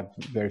roles, which have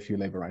very few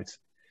labor rights.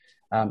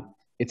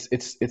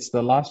 It's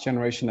the last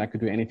generation that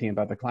could do anything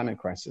about the climate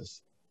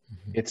crisis.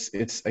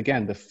 It's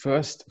again, the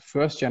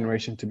first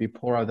generation to be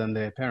poorer than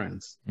their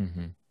parents.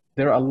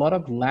 There are a lot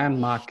of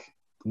landmark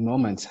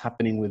moments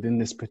happening within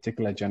this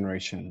particular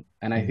generation.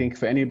 And I think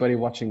for anybody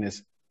watching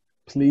this,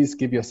 please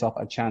give yourself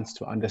a chance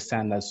to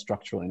understand those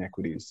structural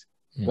inequities,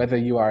 whether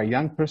you are a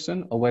young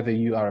person or whether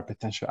you are a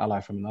potential ally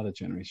from another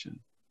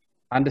generation.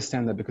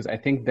 Understand that, because I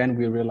think then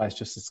we realize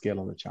just the scale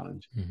of the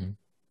challenge.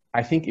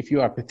 I think if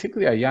you are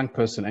particularly a young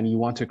person and you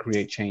want to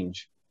create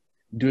change,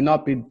 do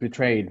not be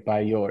betrayed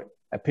by your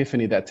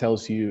epiphany that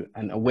tells you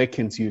and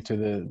awakens you to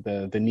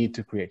the need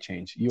to create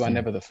change. You are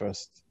never the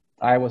first.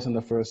 I wasn't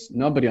the first.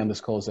 Nobody on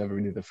this call is ever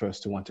really the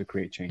first to want to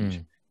create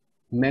change.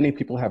 Many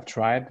people have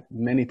tried.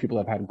 Many people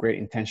have had great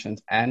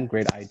intentions and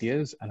great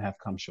ideas and have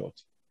come short.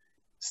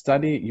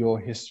 Study your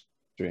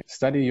history.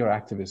 Study your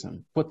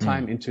activism. Put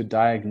time into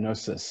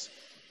diagnosis.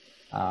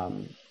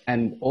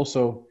 And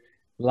also,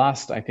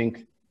 last, I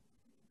think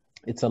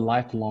it's a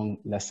lifelong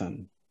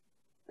lesson.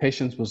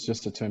 Patience was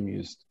just a term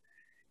used.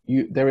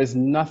 There is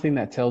nothing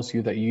that tells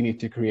you that you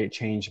need to create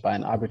change by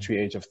an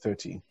arbitrary age of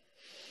 30.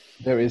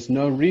 There is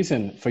no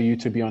reason for you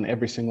to be on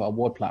every single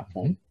award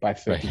platform by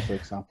 30, for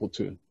example,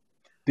 too.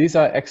 These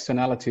are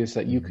externalities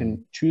that you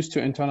can choose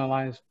to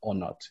internalize or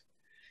not.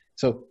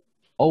 So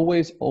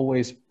always,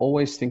 always,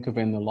 always think of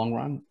it in the long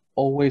run.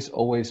 Always,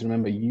 always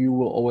remember, you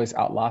will always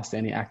outlast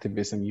any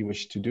activism you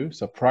wish to do.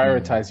 So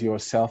prioritize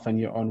yourself and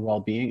your own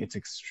well-being. It's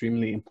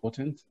extremely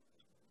important.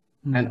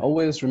 And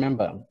always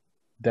remember,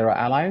 there are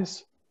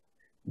allies.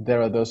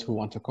 There are those who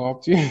want to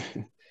co-opt you.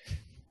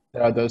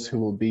 There are those who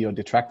will be your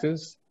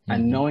detractors.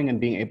 And knowing and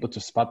being able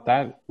to spot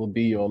that will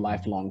be your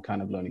lifelong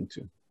kind of learning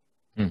too.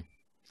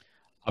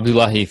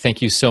 Abdullahi,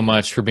 thank you so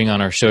much for being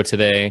on our show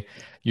today.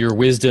 Your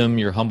wisdom,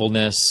 your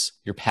humbleness,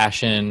 your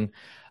passion.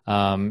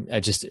 I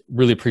just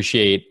really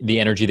appreciate the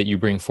energy that you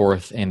bring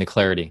forth and the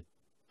clarity.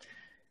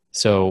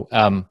 So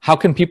how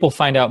can people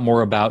find out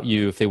more about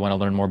you if they want to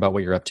learn more about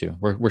what you're up to?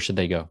 Where should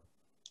they go?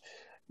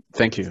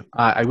 Thank you.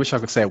 I wish I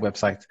could say a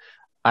website.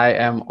 I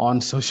am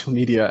on social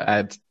media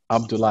at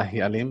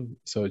Abdullahi Alim.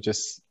 So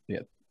just,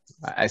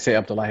 I say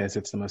Abdullahi as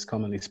it's the most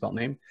commonly spelled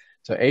name.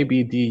 So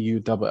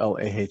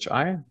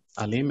ABDULLAHI,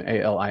 Alim,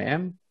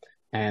 ALIM.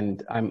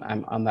 And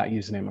I'm on that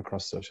username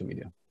across social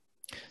media.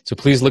 So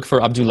please look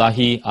for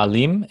Abdullahi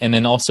Alim. And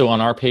then also on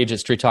our page at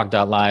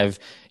StraightTalk.live,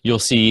 you'll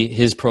see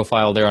his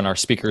profile there on our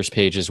speakers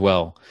page as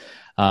well.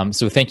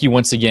 So thank you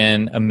once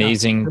again.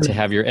 Amazing to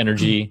have your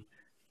energy.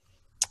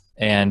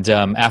 And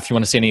Af, you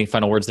want to say any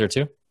final words there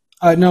too?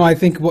 No, I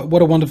think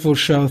what a wonderful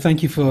show.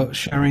 Thank you for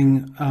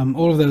sharing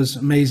all of those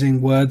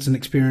amazing words and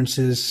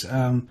experiences.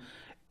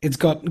 It's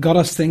got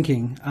us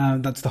thinking.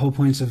 That's the whole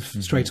point of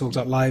Straight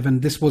Talk.live.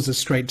 And this was a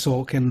straight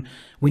talk. And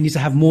we need to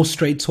have more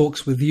straight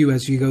talks with you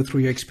as you go through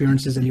your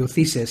experiences and your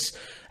thesis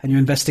and your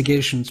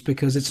investigations,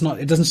 because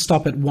it doesn't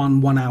stop at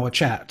one hour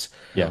chat.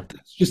 Yeah.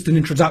 It's just an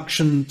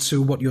introduction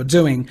to what you're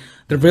doing.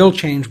 The real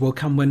change will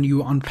come when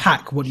you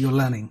unpack what you're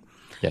learning.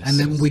 Yes. And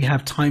then we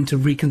have time to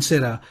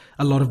reconsider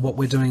a lot of what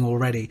we're doing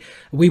already.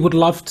 We would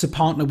love to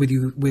partner with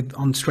you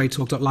on Straight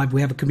Talk.live.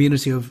 We have a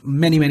community of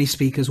many, many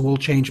speakers, all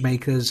change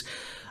makers.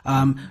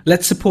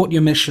 Let's support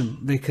your mission,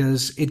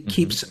 because it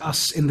keeps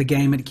us in the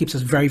game and it keeps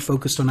us very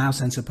focused on our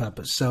sense of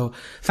purpose. So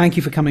thank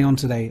you for coming on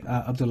today,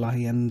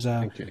 Abdullahi. And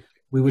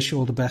we wish you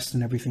all the best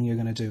in everything you're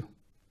going to do.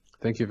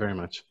 Thank you very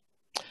much.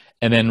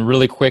 And then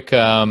really quick,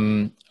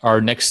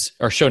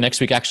 our show next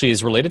week actually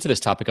is related to this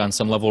topic on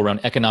some level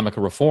around economic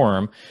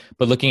reform,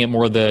 but looking at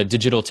more of the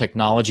digital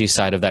technology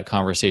side of that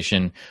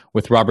conversation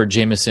with Robert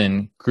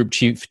Jameson, Group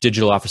Chief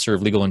Digital Officer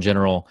of Legal &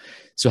 General.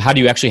 So how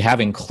do you actually have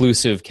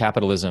inclusive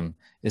capitalism?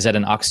 Is that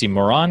an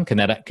oxymoron?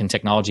 Can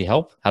technology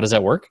help? How does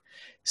that work?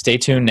 Stay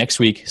tuned next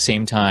week,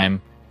 same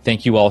time.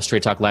 Thank you all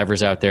Straight Talk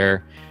Livers out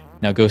there.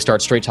 Now go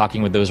start straight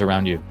talking with those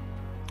around you.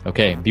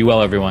 Okay, be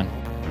well, everyone.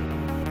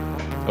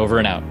 Over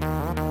and out.